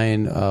with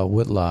Brian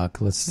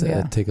Whitlock. Let's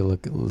take a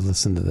look,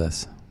 listen to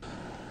this.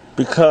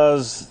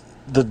 Because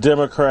the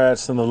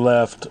Democrats and the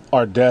left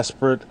are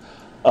desperate.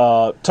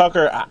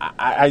 Tucker,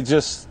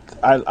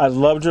 I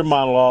loved your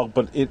monologue,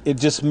 but it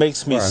just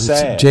makes me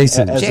sad.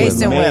 Jason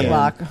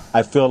Whitlock.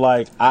 I feel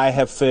like I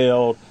have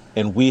failed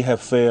and we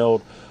have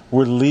failed.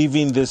 We're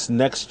leaving this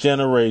next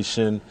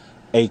generation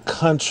a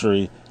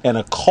country and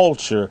a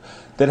culture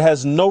that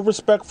has no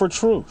respect for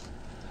truth.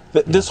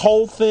 This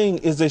whole thing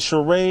is a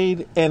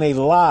charade and a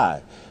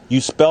lie.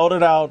 You spelled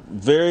it out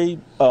very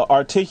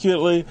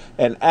articulately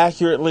and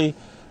accurately.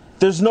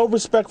 There's no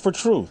respect for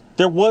truth.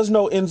 There was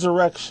no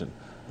insurrection.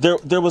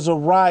 There was a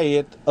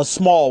riot, a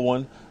small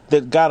one,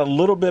 that got a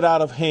little bit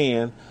out of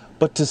hand,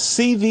 but to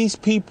see these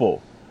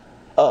people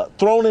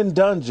thrown in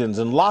dungeons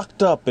and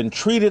locked up and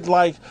treated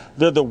like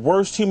they're the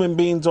worst human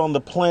beings on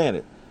the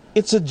planet,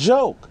 it's a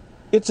joke.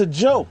 It's a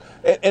joke.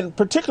 And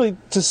particularly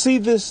to see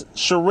this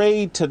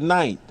charade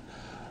tonight,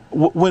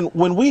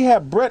 when we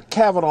have Brett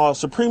Kavanaugh,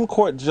 Supreme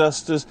Court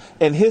Justice,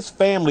 and his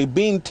family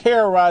being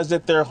terrorized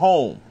at their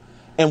home,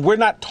 and we're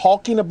not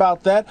talking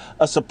about that,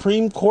 a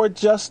Supreme Court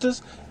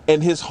Justice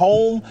and his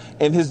home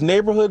and his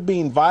neighborhood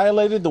being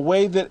violated the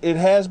way that it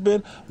has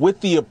been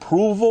with the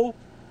approval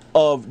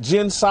of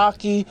Jen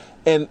Psaki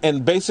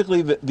and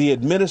basically the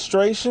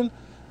administration.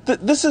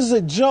 This is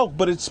a joke,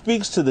 but it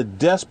speaks to the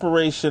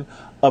desperation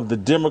of the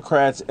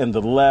Democrats and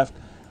the left.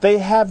 They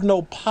have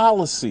no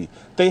policy.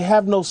 They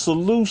have no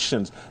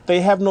solutions. They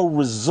have no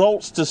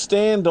results to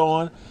stand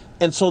on.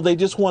 And so they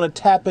just want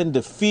to tap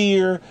into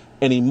fear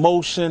and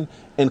emotion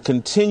and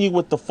continue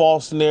with the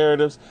false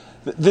narratives.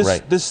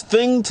 This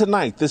thing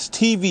tonight, this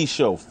TV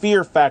show,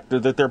 Fear Factor,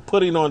 that they're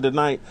putting on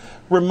tonight,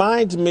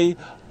 reminds me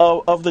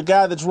of the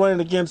guy that's running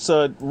against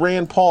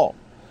Rand Paul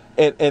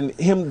and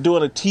him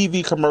doing a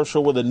TV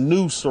commercial with a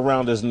noose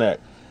around his neck.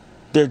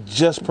 They're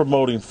just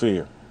promoting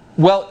fear.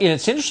 Well,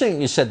 it's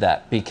interesting you said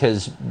that,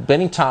 because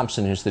Benny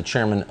Thompson, who's the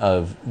chairman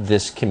of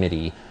this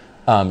committee,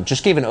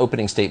 just gave an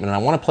opening statement, and I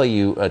want to play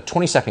you a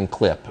 20-second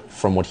clip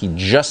from what he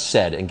just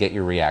said and get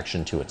your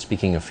reaction to it.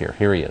 Speaking of fear,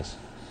 here he is.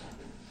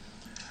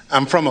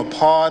 I'm from a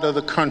part of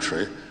the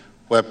country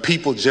where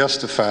people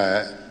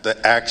justify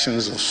the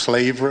actions of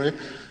slavery,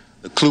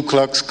 the Ku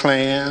Klux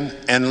Klan,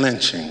 and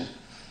lynching.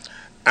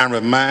 I'm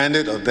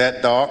reminded of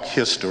that dark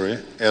history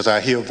as I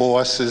hear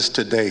voices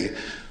today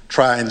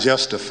try and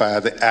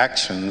justify the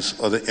actions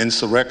of the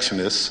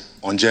insurrectionists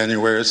on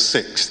January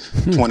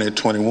 6th,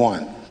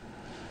 2021.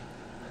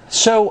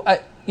 So,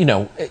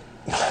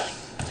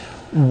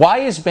 why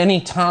is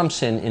Benny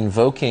Thompson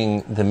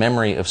invoking the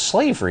memory of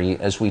slavery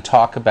as we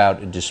talk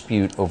about a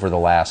dispute over the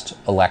last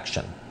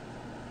election?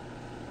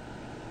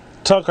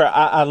 Tucker,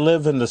 I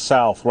live in the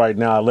South right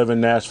now. I live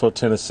in Nashville,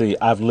 Tennessee.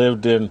 I've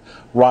lived in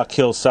Rock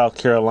Hill, South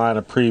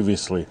Carolina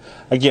previously.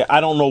 Again, I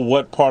don't know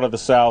what part of the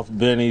South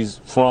Benny's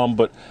from,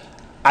 but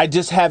I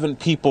just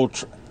haven't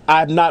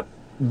I've not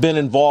been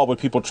involved with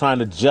people trying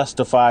to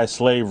justify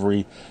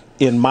slavery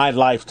in my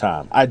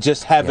lifetime. I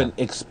just haven't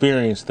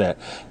experienced that.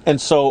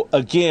 And so,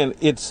 again,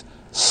 it's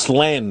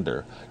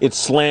slander. It's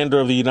slander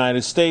of the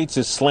United States.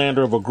 It's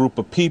slander of a group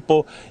of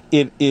people.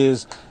 It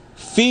is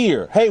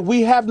fear. Hey,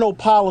 we have no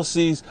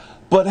policies,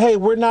 but hey,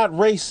 we're not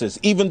racist,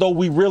 even though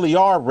we really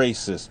are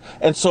racist.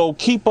 And so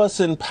keep us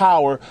in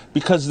power,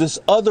 because this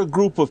other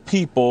group of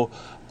people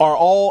are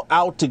all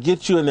out to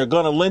get you, and they're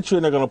going to lynch you,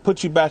 and they're going to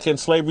put you back in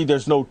slavery.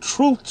 There's no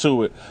truth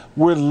to it.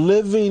 We're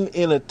living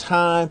in a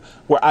time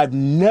where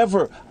in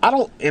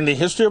the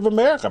history of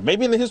America,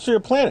 maybe in the history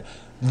of the planet,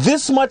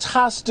 this much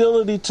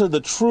hostility to the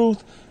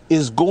truth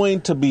is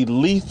going to be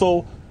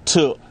lethal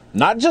to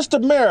not just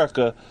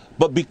America,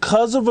 but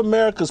because of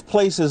America's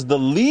place as the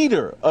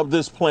leader of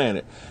this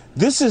planet.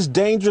 This is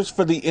dangerous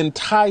for the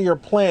entire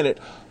planet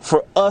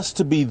for us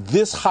to be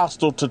this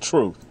hostile to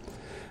truth.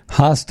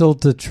 Hostile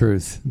to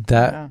truth.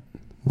 That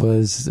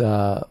was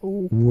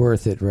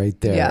worth it right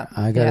there. Yeah.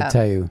 I got to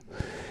tell you,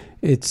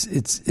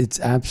 it's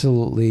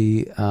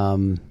absolutely,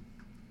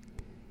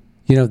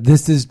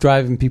 this is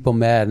driving people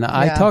mad. And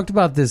I talked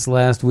about this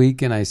last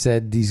week, and I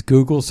said these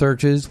Google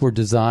searches were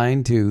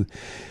designed to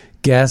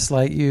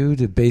gaslight you,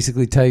 to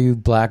basically tell you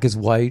black is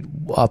white,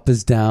 up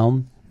is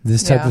down,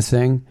 this type of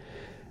thing.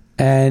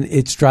 And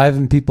it's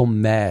driving people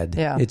mad.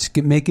 Yeah. It's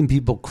making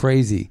people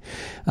crazy.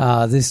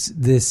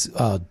 This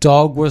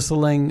dog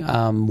whistling,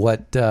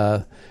 what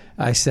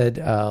I said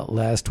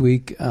last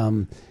week,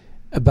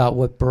 about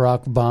what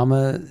Barack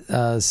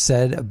Obama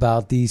said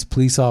about these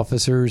police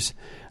officers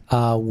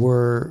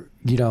were,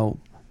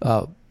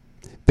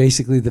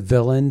 basically the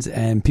villains,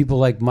 and people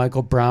like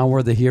Michael Brown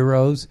were the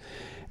heroes.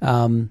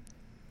 And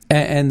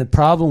the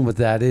problem with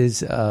that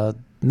is,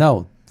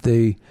 no,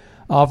 the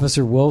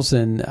Officer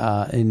Wilson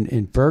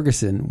in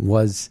Ferguson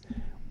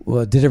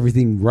did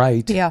everything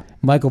right. Yeah.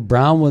 Michael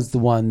Brown was the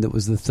one that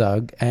was the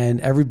thug,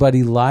 and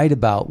everybody lied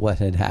about what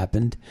had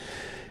happened.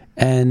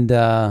 And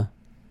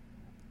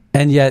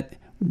yet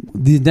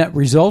the net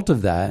result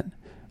of that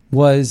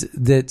was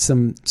that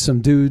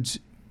some dudes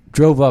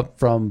drove up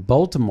from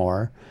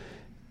Baltimore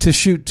to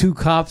shoot 2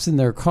 cops in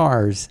their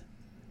cars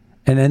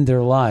and end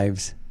their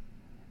lives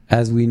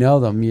as we know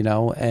them,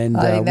 And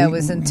I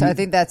think I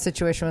think that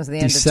situation was the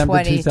end December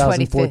of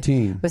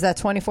 2014. Was that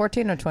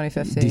 2014 or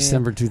 2015?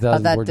 December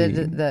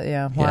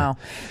 2014. Wow.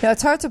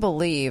 It's hard to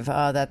believe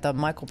that the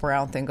Michael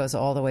Brown thing goes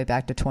all the way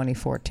back to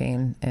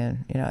 2014,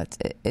 and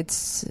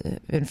it's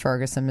in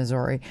Ferguson,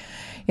 Missouri.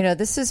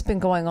 This has been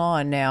going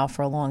on now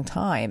for a long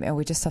time, and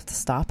we just have to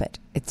stop it.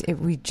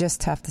 We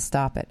just have to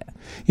stop it.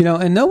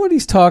 And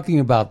nobody's talking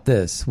about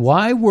this.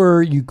 Why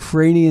were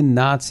Ukrainian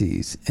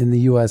Nazis in the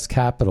U.S.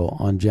 Capitol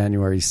on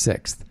January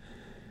 6th?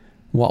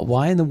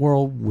 Why in the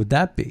world would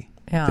that be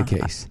the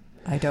case?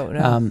 I don't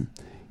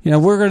know.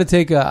 We're going to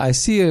take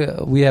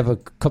we have a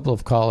couple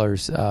of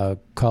callers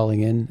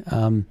calling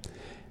in.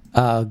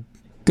 Go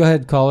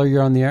ahead, caller.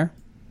 You're on the air.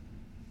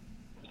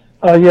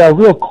 Yeah,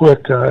 real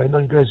quick. I know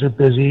you guys are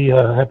busy.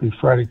 Happy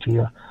Friday to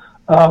you.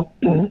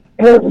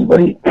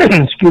 Everybody,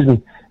 excuse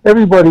me.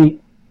 Everybody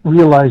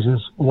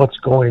realizes what's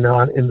going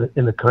on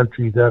in the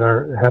country that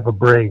have a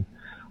brain.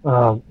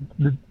 The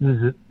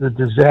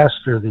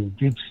disaster, the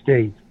deep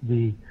state,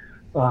 the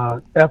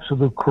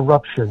absolute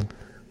corruption.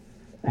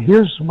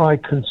 Here's my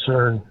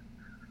concern.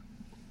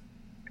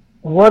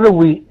 What do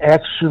we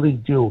actually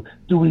do?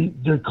 Do we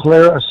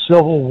declare a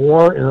civil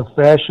war in a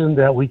fashion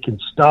that we can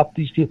stop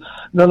these people?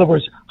 In other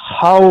words,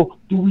 how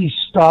do we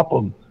stop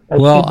them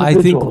as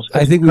individuals,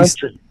 I think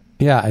country?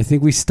 I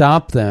think we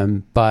stop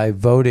them by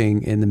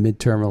voting in the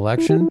midterm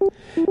election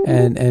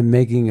and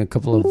making a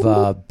couple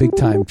of big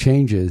time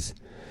changes.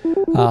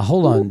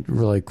 Hold on,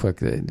 really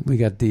quick. We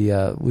got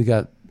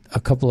a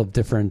couple of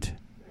different.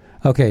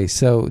 Okay,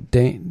 so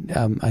Dane,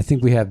 I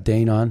think we have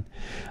Dane on.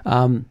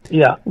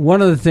 Yeah.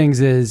 One of the things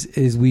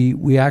is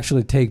we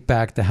actually take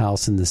back the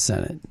House and the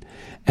Senate,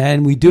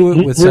 and we do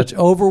it with such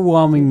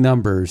overwhelming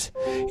numbers.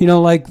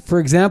 Like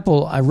for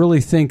example, I really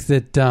think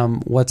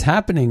that what's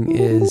happening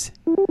is.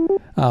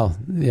 Oh,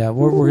 yeah,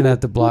 we're going to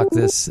have to block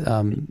this.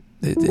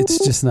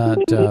 It's just not...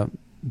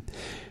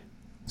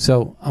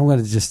 so I'm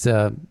going to just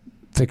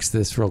fix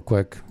this real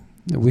quick.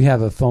 We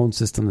have a phone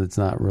system that's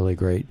not really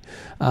great.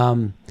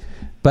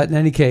 But in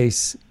any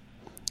case,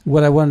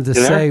 what I wanted to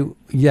say...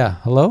 Yeah,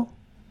 hello?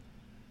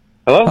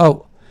 Hello?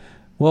 Oh,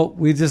 well,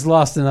 we just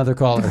lost another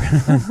caller.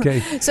 Okay.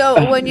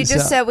 So when you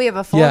just said we have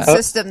a phone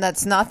system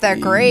that's not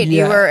that great,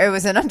 it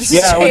was an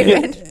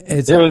understatement.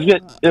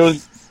 It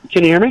was.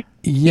 Can you hear me?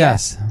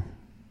 Yes.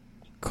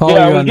 It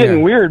was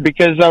getting weird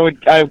because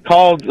I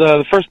called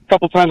the first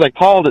couple times I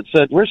called. It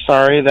said we're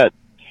sorry that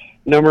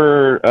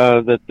number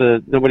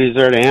nobody's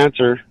there to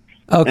answer.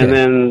 Okay. And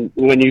then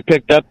when you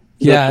picked up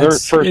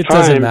first time, it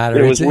doesn't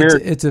matter. It was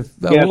weird.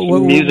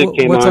 Music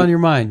came what's on your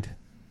mind?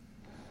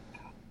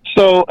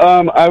 So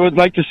I would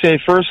like to say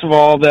first of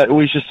all that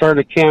we should start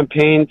a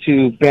campaign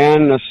to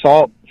ban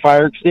assault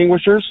fire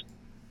extinguishers.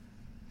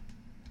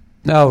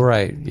 Oh,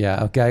 right.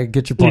 Yeah. Okay. I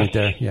get your point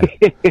there. Yeah.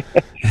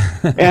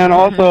 And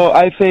also,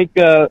 I think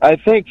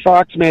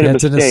Fox made a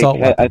mistake.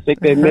 I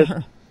think they missed.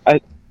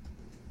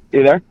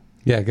 You there?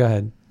 Yeah. Go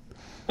ahead.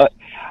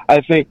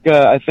 I think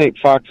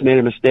Fox made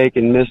a mistake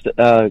and missed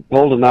a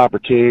golden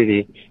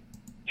opportunity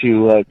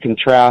to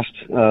contrast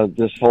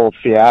this whole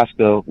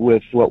fiasco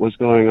with what was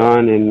going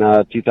on in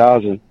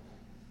 2000.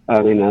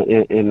 I mean,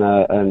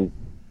 in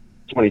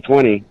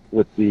 2020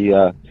 with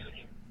the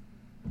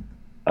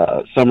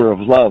Summer of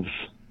Love.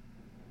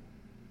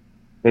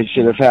 They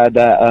should have had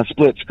a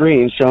split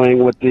screen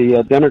showing what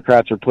the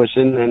Democrats are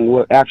pushing and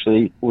what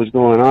actually was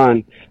going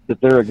on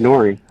that they're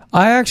ignoring.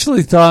 I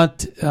actually thought,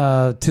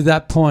 to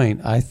that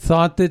point, I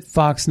thought that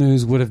Fox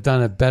News would have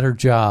done a better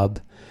job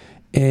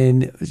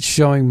in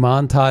showing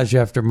montage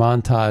after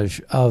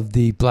montage of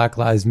the Black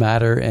Lives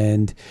Matter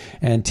and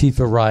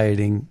Antifa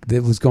rioting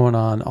that was going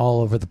on all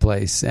over the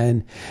place,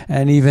 and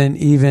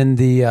even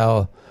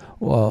the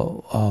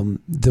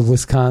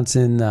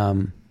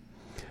Wisconsin.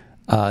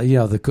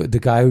 The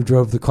guy who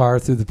drove the car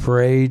through the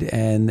parade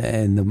and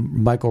the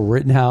Michael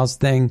Rittenhouse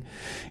thing,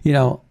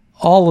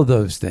 all of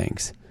those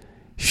things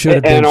should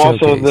have been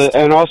showcased.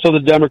 And also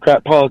the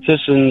Democrat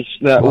politicians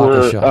that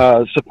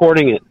were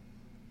supporting it.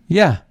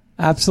 Yeah,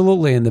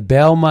 absolutely. And the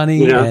bail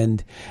money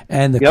and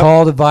the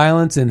call to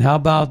violence. And how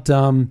about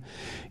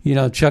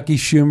Chucky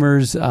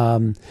Schumer's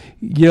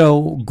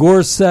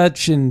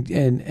Gorsuch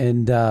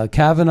and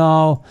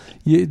Kavanaugh.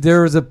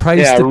 There was a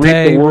price to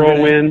pay. Reap the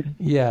whirlwind.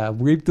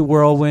 Reap the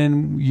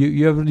whirlwind.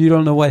 You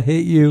don't know what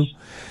hit you.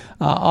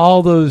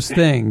 All those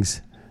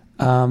things.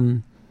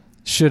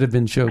 should have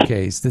been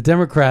showcased. The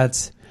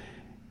Democrats,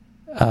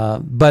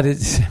 but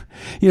it's,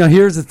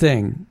 here's the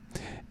thing.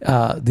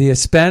 The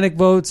Hispanic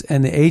votes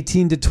and the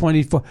 18 to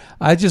 24.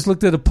 I just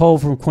looked at a poll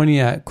from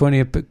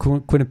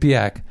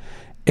Quinnipiac.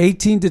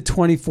 18 to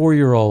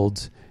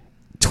 24-year-olds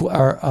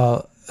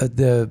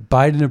the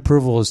Biden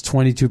approval is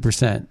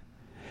 22%.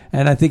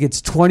 And I think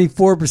it's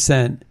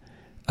 24%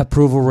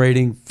 approval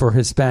rating for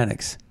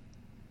Hispanics.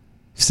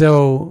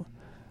 So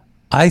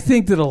I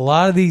think that a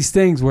lot of these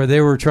things where they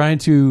were trying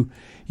to,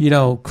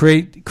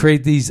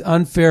 create these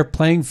unfair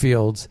playing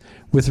fields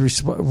with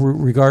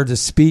regard to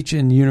speech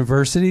in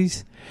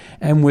universities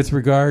and with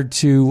regard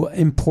to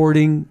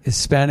importing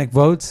Hispanic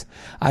votes,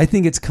 I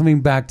think it's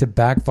coming back to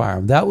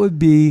backfire. That would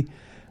be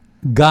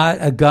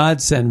a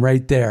godsend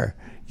right there.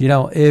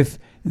 If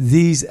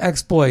these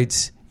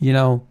exploits,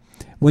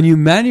 when you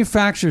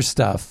manufacture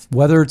stuff,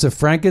 whether it's a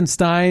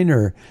Frankenstein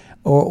or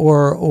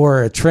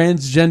a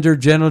transgender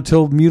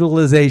genital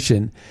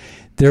mutilization,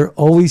 there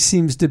always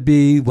seems to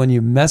be, when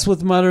you mess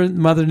with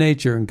Mother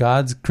Nature and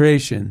God's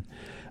creation,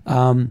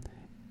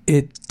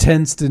 it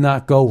tends to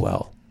not go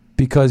well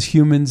because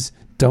humans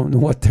don't know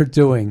what they're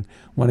doing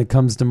when it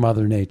comes to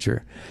Mother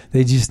Nature.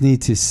 They just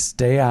need to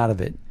stay out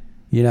of it,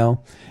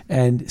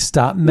 and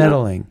stop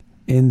meddling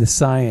in the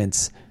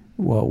science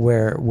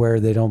where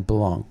they don't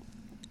belong.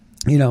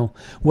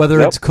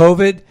 Whether it's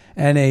COVID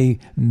and a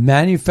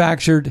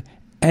manufactured,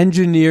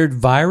 engineered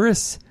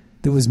virus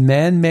that was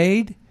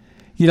man-made,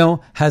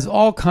 has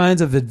all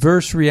kinds of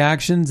adverse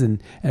reactions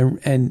and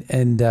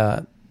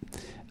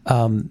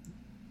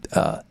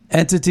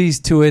entities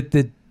to it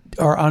that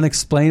are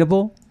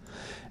unexplainable.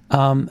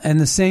 And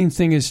the same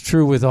thing is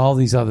true with all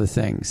these other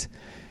things.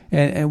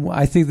 And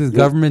I think the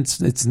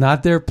government's, it's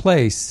not their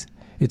place.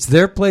 It's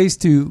their place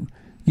to,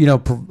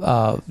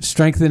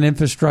 strengthen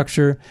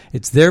infrastructure.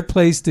 It's their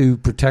place to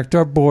protect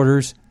our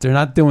borders. They're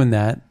not doing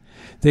that.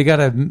 They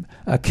got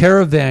a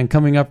caravan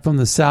coming up from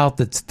the south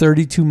that's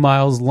 32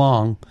 miles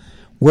long.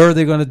 Where are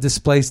they going to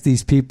displace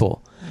these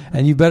people?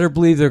 And you better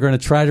believe they're going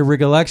to try to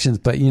rig elections.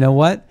 But you know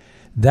what?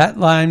 That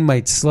line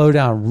might slow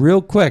down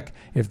real quick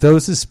if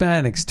those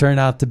Hispanics turn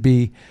out to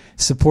be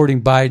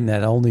supporting Biden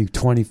at only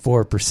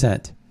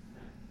 24%.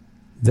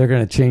 They're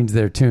going to change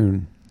their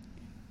tune.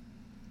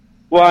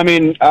 Well, I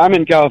mean, I'm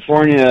in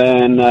California,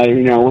 and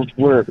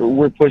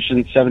we're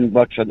pushing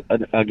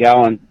 $7 a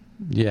gallon.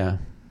 Yeah.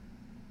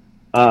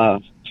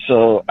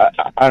 So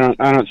I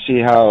don't see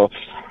how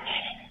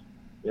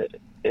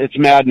it's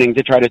maddening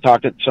to try to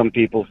talk to some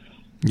people.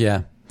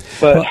 Yeah.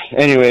 But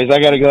anyways, I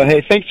got to go.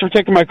 Hey, thanks for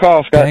taking my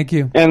call, Scott. Thank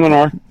you. And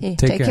Lenore. Hey,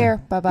 take care.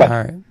 Bye-bye. All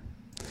right.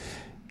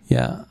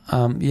 Yeah.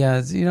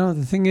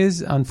 The thing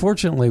is,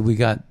 unfortunately, we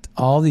got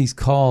all these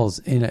calls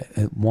in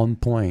at one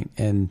point,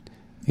 and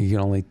you can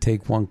only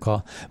take one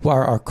call. Well,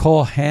 our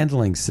call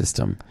handling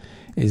system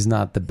is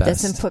not the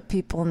best. Doesn't put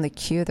people in the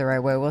queue the right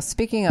way. Well,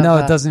 speaking of... No,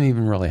 it doesn't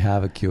even really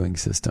have a queuing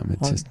system.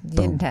 It's just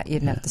boom. You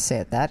didn't have to say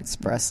it that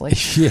expressly.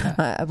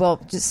 Yeah.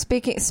 Just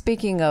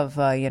speaking of,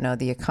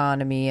 the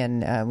economy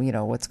and,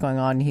 what's going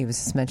on, he was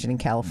just mentioning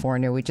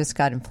California. We just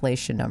got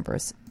inflation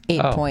numbers,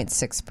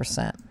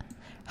 8.6%.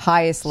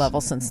 Highest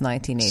level since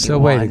 1981. So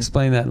wait,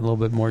 explain that in a little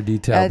bit more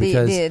detail.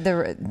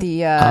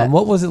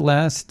 What was it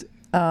last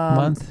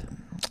month?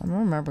 I don't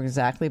remember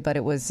exactly, but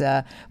it was.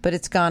 But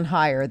it's gone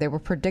higher. They were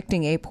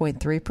predicting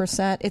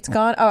 8.3%. It's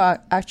gone. Oh,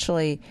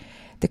 actually,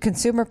 the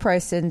consumer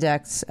price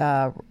index.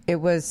 It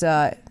was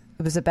about.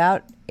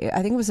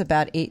 I think it was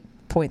about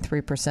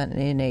 8.3%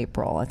 in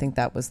April. I think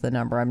that was the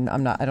number.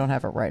 I'm not. I don't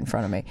have it right in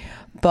front of me,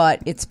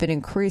 but it's been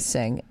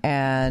increasing,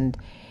 and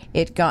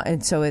it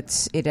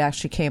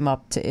actually came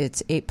up to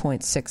it's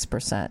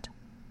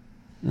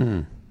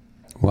 8.6%.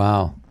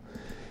 Wow.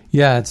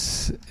 Yeah,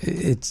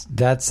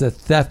 that's a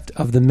theft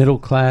of the middle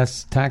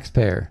class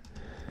taxpayer.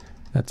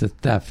 That's a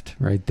theft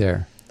right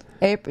there.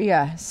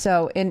 Yeah.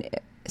 So in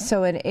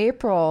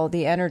April,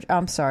 the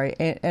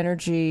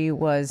energy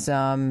was.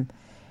 It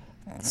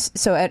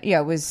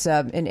was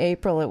in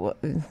April.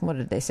 What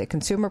did they say?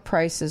 Consumer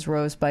prices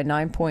rose by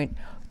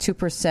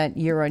 9.2%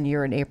 year on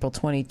year in April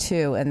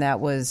 22, and that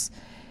was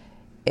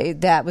up from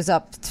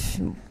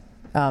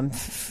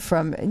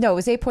it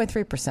was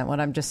 8.3%. What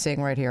I'm just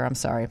saying right here. I'm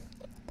sorry.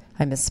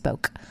 I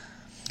misspoke.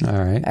 All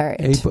right.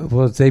 It's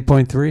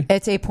 8.3?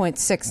 It's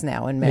 8.6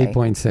 now in May.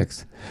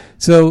 8.6.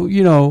 So,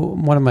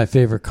 one of my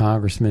favorite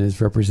congressmen is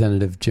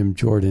Representative Jim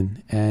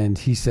Jordan, and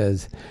he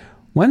says,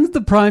 when's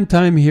the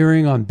primetime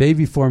hearing on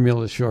baby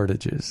formula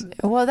shortages?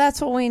 Well,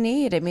 that's what we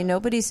need. I mean,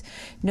 nobody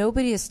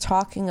is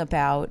talking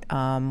about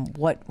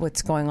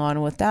what's going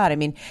on with that. I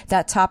mean,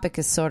 that topic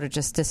has sort of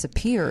just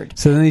disappeared.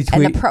 So then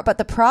but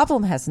the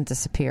problem hasn't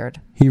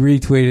disappeared. He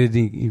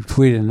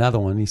tweeted another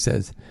one. He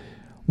says,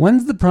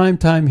 when's the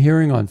primetime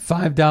hearing on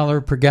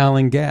 $5 per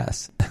gallon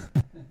gas?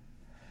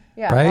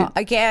 Yeah. Right? Well,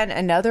 again,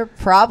 another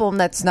problem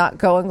that's not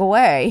going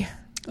away.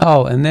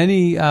 Oh, and then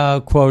he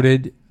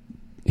quoted,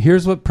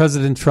 here's what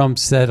President Trump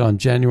said on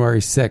January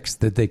 6th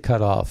that they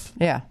cut off.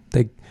 Yeah.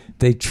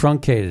 They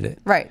truncated it.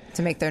 Right,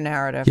 to make their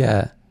narrative.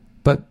 Yeah.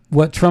 But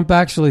what Trump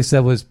actually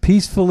said was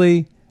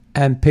peacefully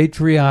and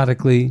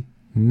patriotically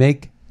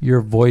Make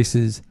your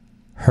voices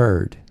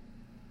heard.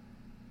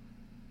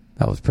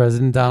 That was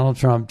President Donald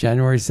Trump,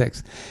 January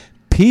 6th.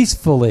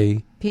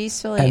 Peacefully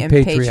and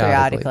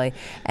patriotically.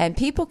 And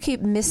people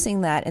keep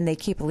missing that, and they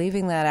keep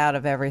leaving that out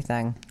of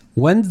everything.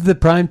 When's the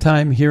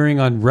primetime hearing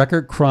on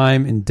record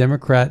crime in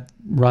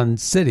Democrat-run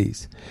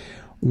cities?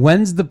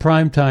 When's the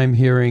primetime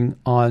hearing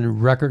on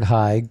record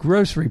high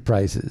grocery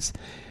prices?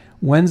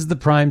 When's the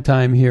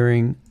primetime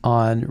hearing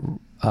on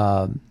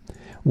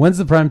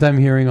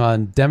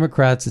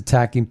Democrats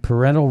attacking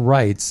parental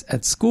rights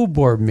at school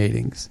board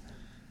meetings?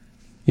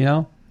 You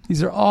know,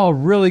 these are all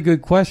really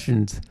good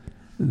questions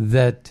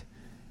that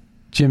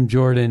Jim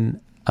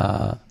Jordan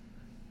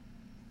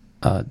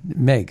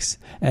makes.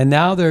 And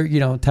now they're,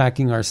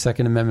 attacking our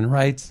Second Amendment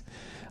rights.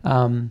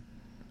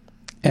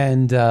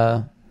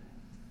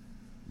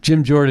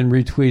 Jim Jordan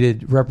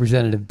retweeted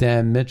Representative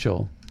Dan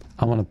Mitchell.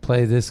 I want to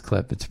play this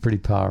clip. It's pretty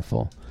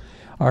powerful.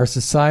 Our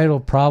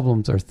societal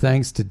problems are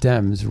thanks to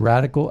Dems'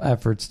 radical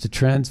efforts to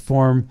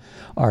transform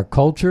our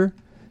culture.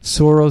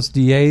 Soros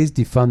DAs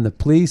defund the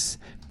police,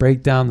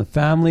 break down the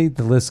family,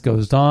 the list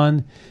goes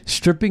on.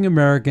 Stripping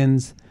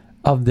Americans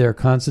of their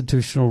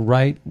constitutional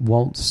right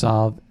won't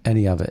solve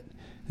any of it.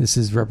 This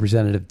is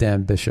Representative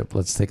Dan Bishop.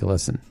 Let's take a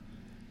listen.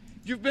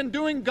 You've been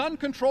doing gun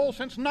control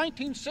since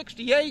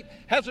 1968.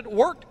 Has it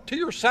worked to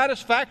your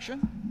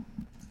satisfaction?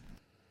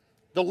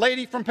 The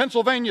lady from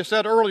Pennsylvania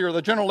said earlier,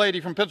 the general lady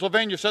from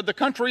Pennsylvania said the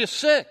country is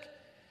sick,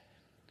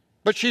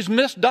 but she's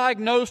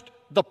misdiagnosed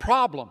the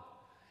problem.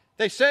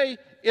 They say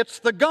it's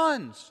the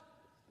guns.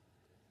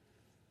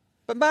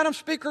 But, Madam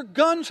Speaker,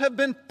 guns have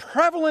been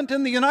prevalent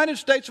in the United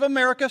States of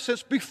America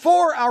since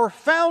before our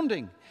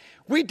founding.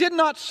 We did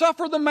not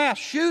suffer the mass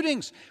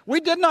shootings. We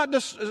did not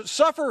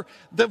suffer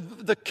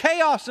the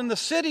chaos in the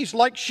cities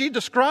like she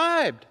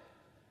described.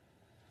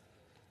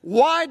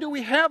 Why do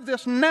we have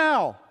this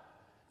now?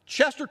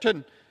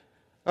 Chesterton,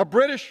 a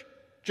British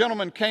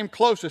gentleman, came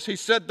closest. He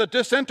said the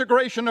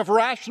disintegration of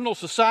rational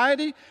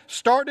society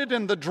started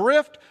in the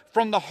drift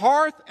from the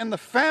hearth and the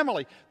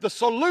family. The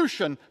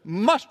solution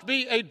must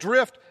be a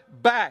drift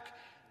back.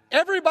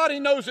 Everybody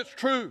knows it's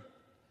true.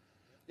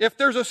 If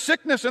there's a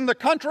sickness in the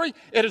country,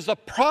 it is the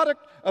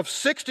product of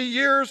 60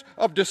 years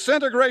of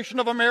disintegration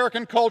of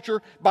American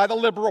culture by the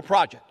liberal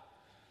project.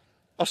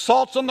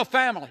 Assaults on the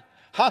family,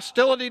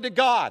 hostility to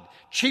God,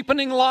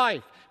 cheapening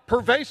life,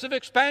 pervasive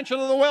expansion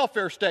of the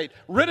welfare state,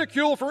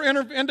 ridicule for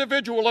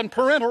individual and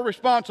parental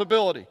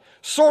responsibility,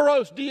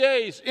 Soros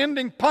DAs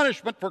ending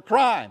punishment for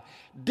crime,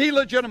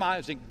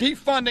 delegitimizing,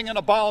 defunding, and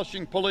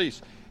abolishing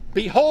police.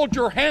 Behold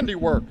your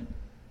handiwork.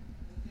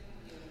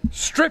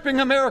 Stripping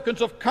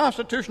Americans of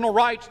constitutional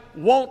rights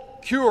won't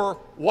cure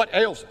what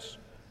ails us.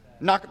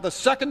 Not the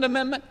Second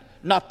Amendment,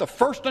 not the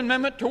First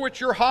Amendment to which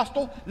you're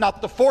hostile,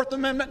 not the Fourth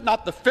Amendment,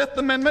 not the Fifth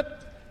Amendment.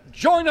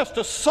 Join us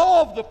to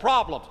solve the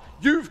problems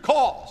you've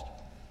caused.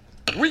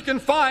 We can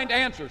find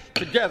answers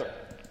together.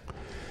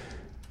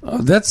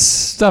 That's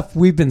stuff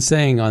we've been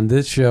saying on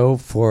this show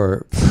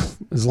for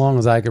as long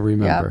as I can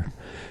remember.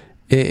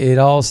 Yep. It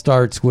all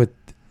starts with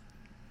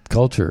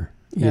culture.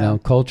 You know,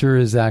 culture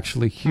is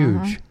actually huge.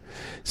 Uh-huh.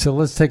 So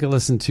let's take a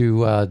listen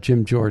to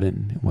Jim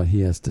Jordan, what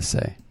he has to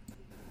say.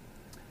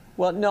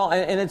 Well, no,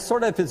 and it's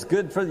sort of, if it's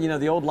good for,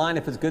 the old line,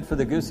 if it's good for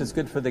the goose, it's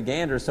good for the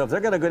gander. So if they're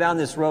going to go down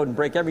this road and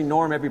break every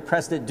norm, every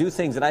precedent, do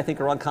things that I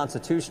think are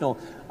unconstitutional,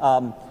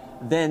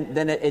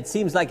 then it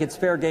seems like it's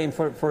fair game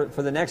for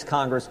the next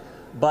Congress.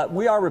 But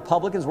we are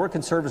Republicans, we're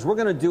conservatives, we're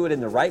going to do it in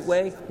the right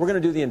way. We're going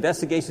to do the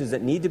investigations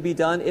that need to be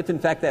done. If, in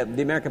fact, that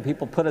the American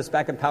people put us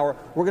back in power,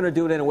 we're going to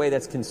do it in a way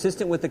that's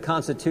consistent with the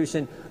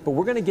Constitution. But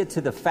we're going to get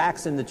to the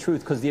facts and the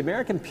truth, because the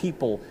American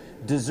people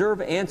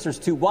deserve answers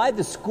to why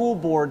the School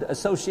Board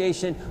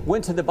Association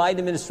went to the Biden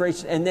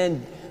administration, and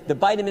then the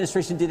Biden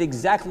administration did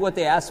exactly what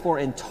they asked for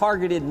and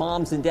targeted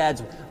moms and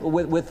dads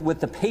with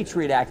the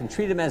Patriot Act and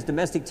treated them as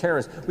domestic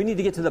terrorists. We need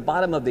to get to the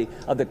bottom of the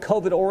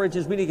COVID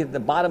origins. We need to get to the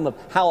bottom of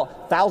how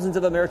thousands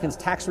of Americans'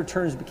 tax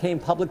returns became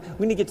public.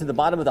 We need to get to the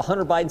bottom of the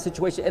Hunter Biden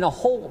situation and a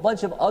whole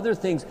bunch of other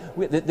things.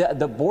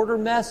 The border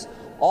mess,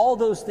 all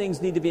those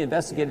things need to be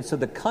investigated so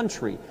the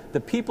country,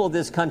 the people of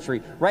this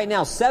country, right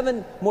now,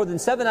 more than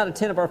 7 out of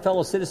 10 of our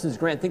fellow citizens,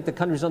 Grant, think the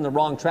country's on the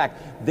wrong track.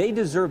 They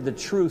deserve the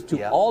truth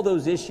to all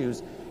those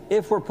issues.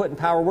 If we're put in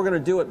power, we're going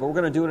to do it, but we're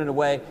going to do it in a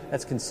way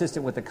that's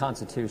consistent with the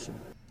Constitution.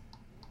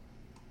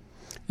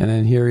 And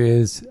then here he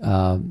is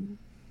on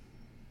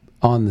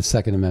the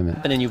Second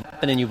Amendment.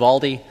 Been in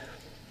Uvalde,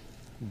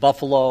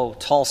 Buffalo,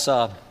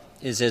 Tulsa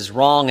is as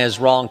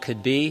wrong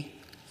could be.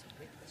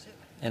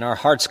 And our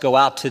hearts go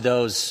out to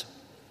those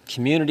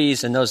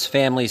communities and those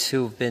families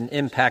who've been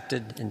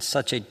impacted in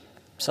such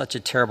a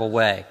terrible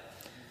way.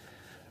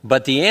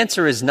 But the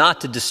answer is not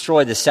to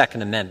destroy the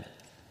Second Amendment.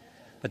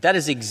 But that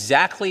is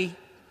exactly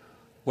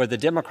where the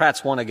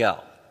Democrats want to go.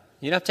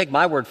 You don't have to take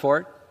my word for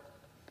it.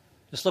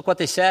 Just look what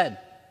they said.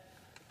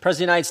 The President of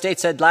the United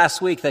States said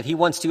last week that he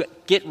wants to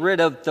get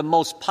rid of the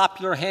most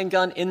popular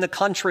handgun in the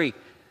country.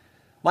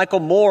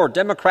 Michael Moore,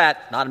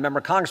 Democrat, not a member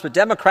of Congress, but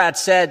Democrat,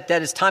 said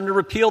that it's time to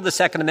repeal the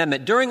Second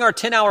Amendment. During our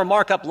 10-hour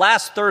markup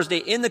last Thursday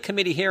in the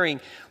committee hearing,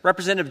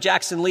 Representative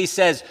Jackson Lee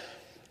says,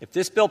 if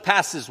this bill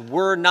passes,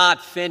 we're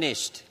not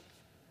finished.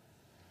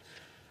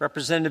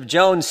 Representative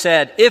Jones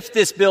said, if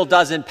this bill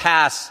doesn't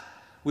pass,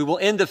 we will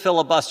end the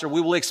filibuster,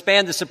 we will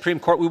expand the Supreme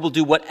Court, we will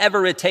do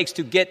whatever it takes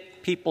to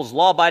get people's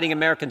law-abiding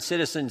American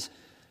citizens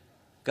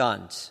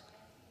guns.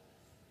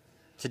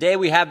 Today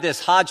we have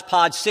this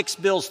hodgepodge, 6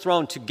 bills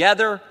thrown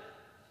together.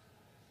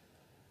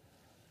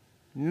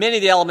 Many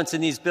of the elements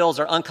in these bills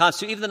are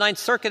unconstitutional. Even the Ninth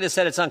Circuit has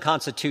said it's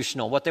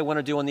unconstitutional, what they want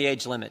to do on the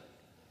age limit.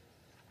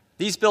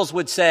 These bills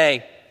would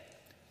say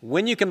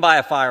when you can buy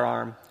a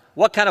firearm,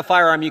 what kind of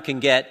firearm you can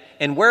get,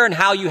 and where and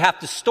how you have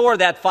to store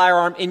that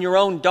firearm in your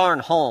own darn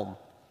home.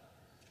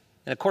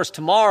 And, of course,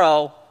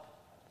 tomorrow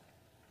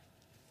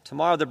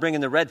they're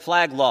bringing the red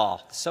flag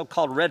law, the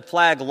so-called red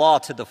flag law,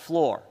 to the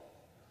floor.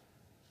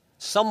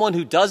 Someone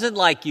who doesn't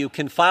like you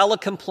can file a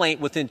complaint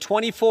within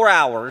 24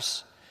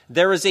 hours.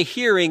 There is a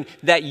hearing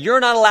that you're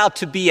not allowed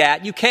to be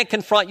at. You can't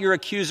confront your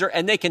accuser,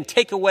 and they can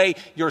take away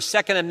your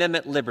Second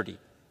Amendment liberty.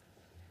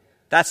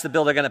 That's the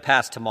bill they're going to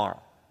pass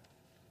tomorrow.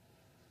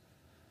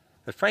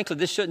 But frankly,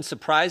 this shouldn't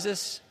surprise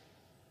us.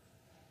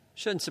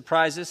 Shouldn't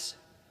surprise us.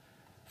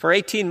 For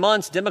 18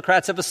 months,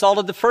 Democrats have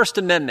assaulted the First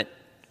Amendment.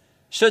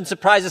 Shouldn't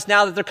surprise us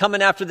now that they're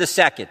coming after the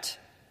Second.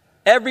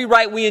 Every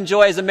right we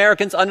enjoy as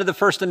Americans under the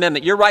First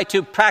Amendment. Your right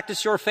to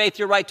practice your faith,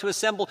 your right to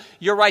assemble,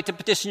 your right to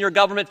petition your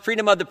government,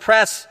 freedom of the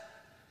press.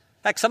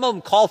 In fact, some of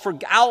them call for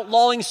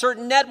outlawing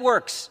certain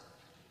networks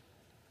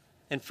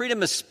and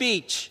freedom of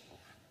speech.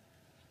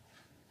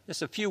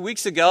 Just a few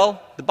weeks ago,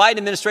 the Biden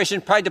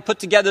administration tried to put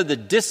together the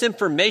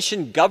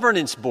Disinformation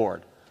Governance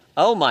Board.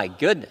 Oh, my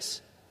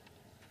goodness.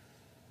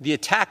 The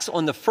attacks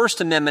on the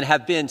First Amendment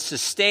have been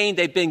sustained.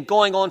 They've been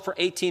going on for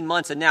 18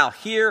 months, and now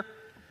here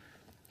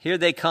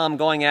they come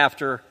going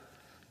after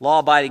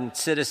law-abiding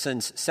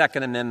citizens'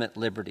 Second Amendment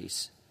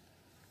liberties.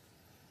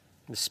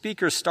 The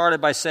speaker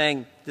started by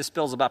saying this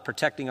bill is about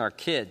protecting our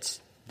kids.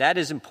 That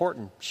is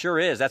important. Sure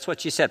is. That's what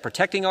she said.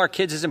 Protecting our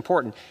kids is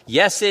important.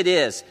 Yes, it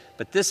is.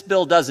 But this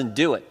bill doesn't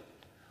do it.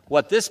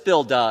 What this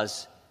bill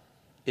does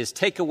is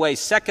take away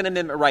Second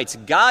Amendment rights,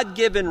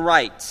 God-given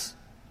rights,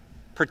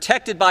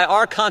 protected by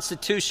our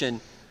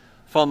Constitution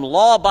from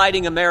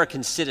law-abiding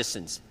American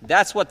citizens.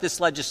 That's what this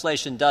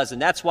legislation does,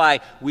 and that's why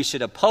we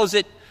should oppose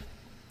it.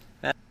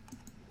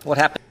 What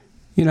happened?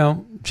 You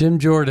know, Jim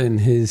Jordan,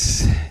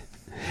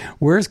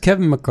 where's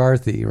Kevin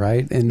McCarthy,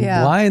 right? And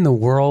why in the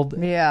world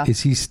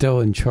is he still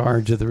in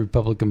charge of the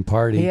Republican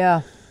Party?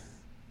 Yeah.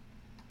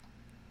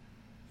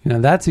 You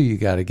know, that's who you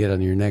got to get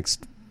on your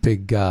next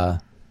big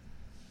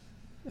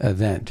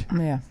event.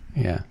 Yeah.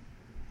 Yeah.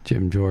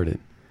 Jim Jordan.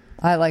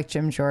 I like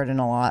Jim Jordan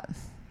a lot.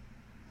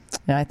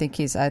 And I think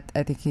he's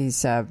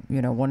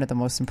one of the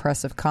most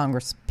impressive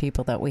Congress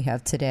people that we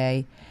have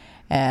today.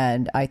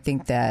 And I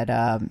think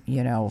that,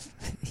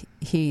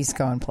 he's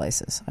going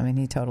places. I mean,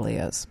 he totally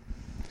is.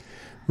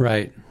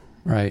 Right.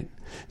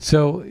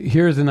 So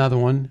here's another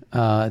one.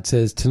 It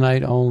says,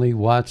 tonight only,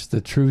 watch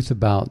the Truth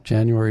About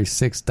January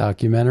 6th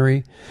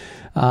documentary.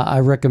 I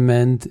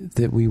recommend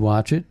that we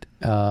watch it.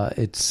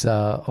 It's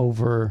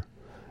over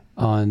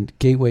on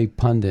Gateway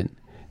Pundit.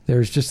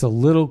 There's just a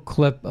little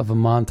clip of a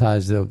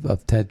montage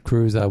of Ted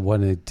Cruz I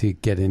wanted to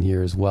get in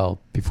here as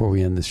well before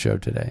we end the show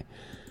today.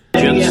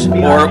 Agents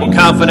or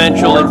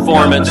confidential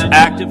informants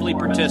actively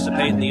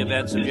participate in the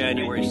events of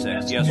January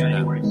 6th, yes or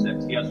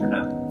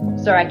no?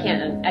 Sir, I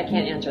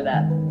can't answer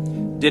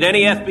that. Did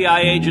any FBI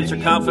agents or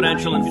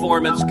confidential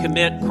informants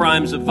commit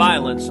crimes of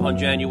violence on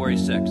January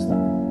 6th?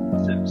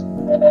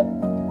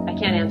 I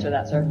can't answer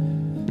that, sir.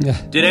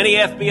 Did any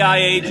FBI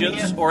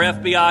agents or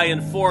FBI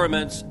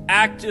informants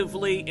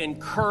actively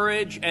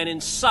encourage and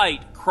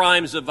incite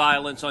crimes of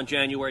violence on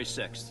January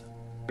 6th?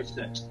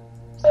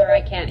 Sir,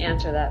 I can't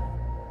answer that.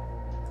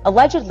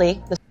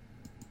 Allegedly, the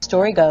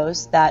story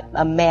goes that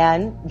a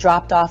man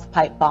dropped off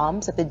pipe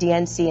bombs at the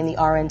DNC and the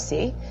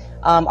RNC.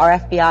 Our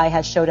FBI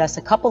has showed us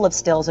a couple of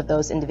stills of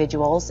those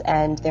individuals,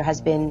 and there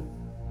has been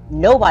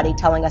nobody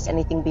telling us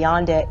anything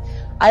beyond it.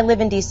 I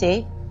live in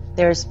D.C.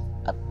 There's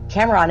a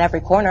camera on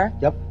every corner.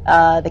 Yep.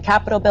 The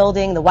Capitol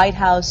building, the White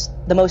House,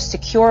 the most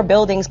secure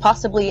buildings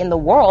possibly in the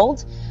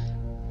world.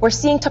 We're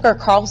seeing Tucker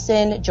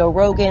Carlson, Joe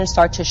Rogan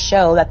start to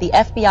show that the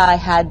FBI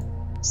had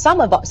some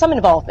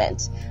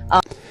involvement.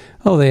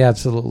 Oh, they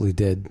absolutely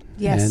did.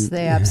 Yes,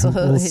 they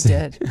absolutely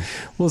did.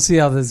 We'll see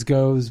how this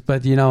goes.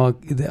 But,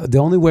 the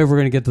only way we're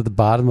going to get to the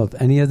bottom of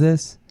any of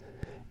this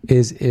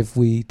is if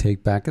we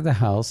take back the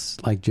House,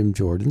 like Jim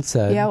Jordan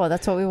said. Yeah, well,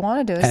 that's what we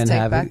want to do, is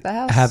take back the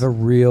House. Have a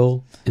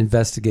real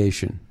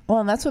investigation. Well,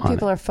 and that's what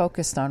people are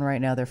focused on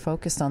right now. They're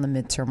focused on the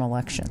midterm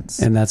elections.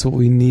 And that's what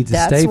we need to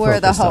stay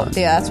focused on.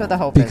 Yeah, that's where the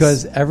hope is.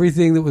 Because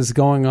everything that was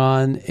going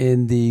on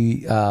in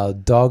the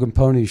Dog and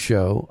Pony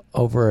show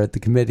over at the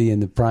committee in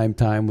the prime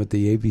time with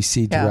the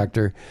ABC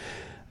director,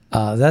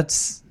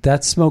 That's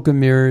smoke and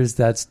mirrors.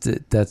 That's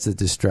a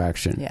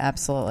distraction. Yeah,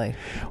 absolutely.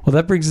 Well,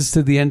 that brings us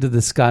to the end of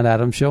the Scott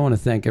Adams Show. I want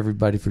to thank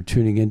everybody for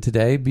tuning in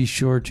today. Be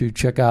sure to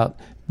check out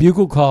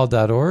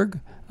buglecall.org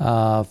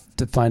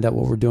to find out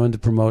what we're doing to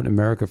promote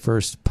America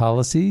First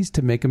policies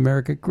to make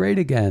America great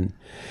again.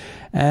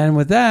 And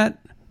with that,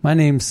 my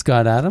name's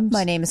Scott Adams.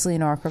 My name is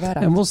Leonora Corvetto.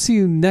 And we'll see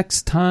you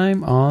next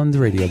time on the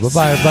radio.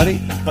 Bye-bye,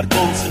 everybody. But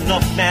close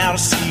enough now to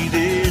see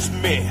this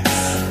mess.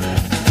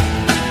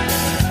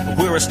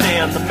 Where I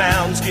stand, the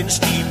mound's getting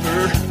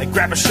steeper. They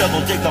grab a shovel,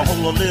 dig the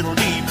hole a little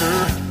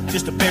deeper,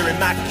 just to bury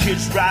my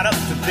kids right up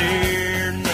to there.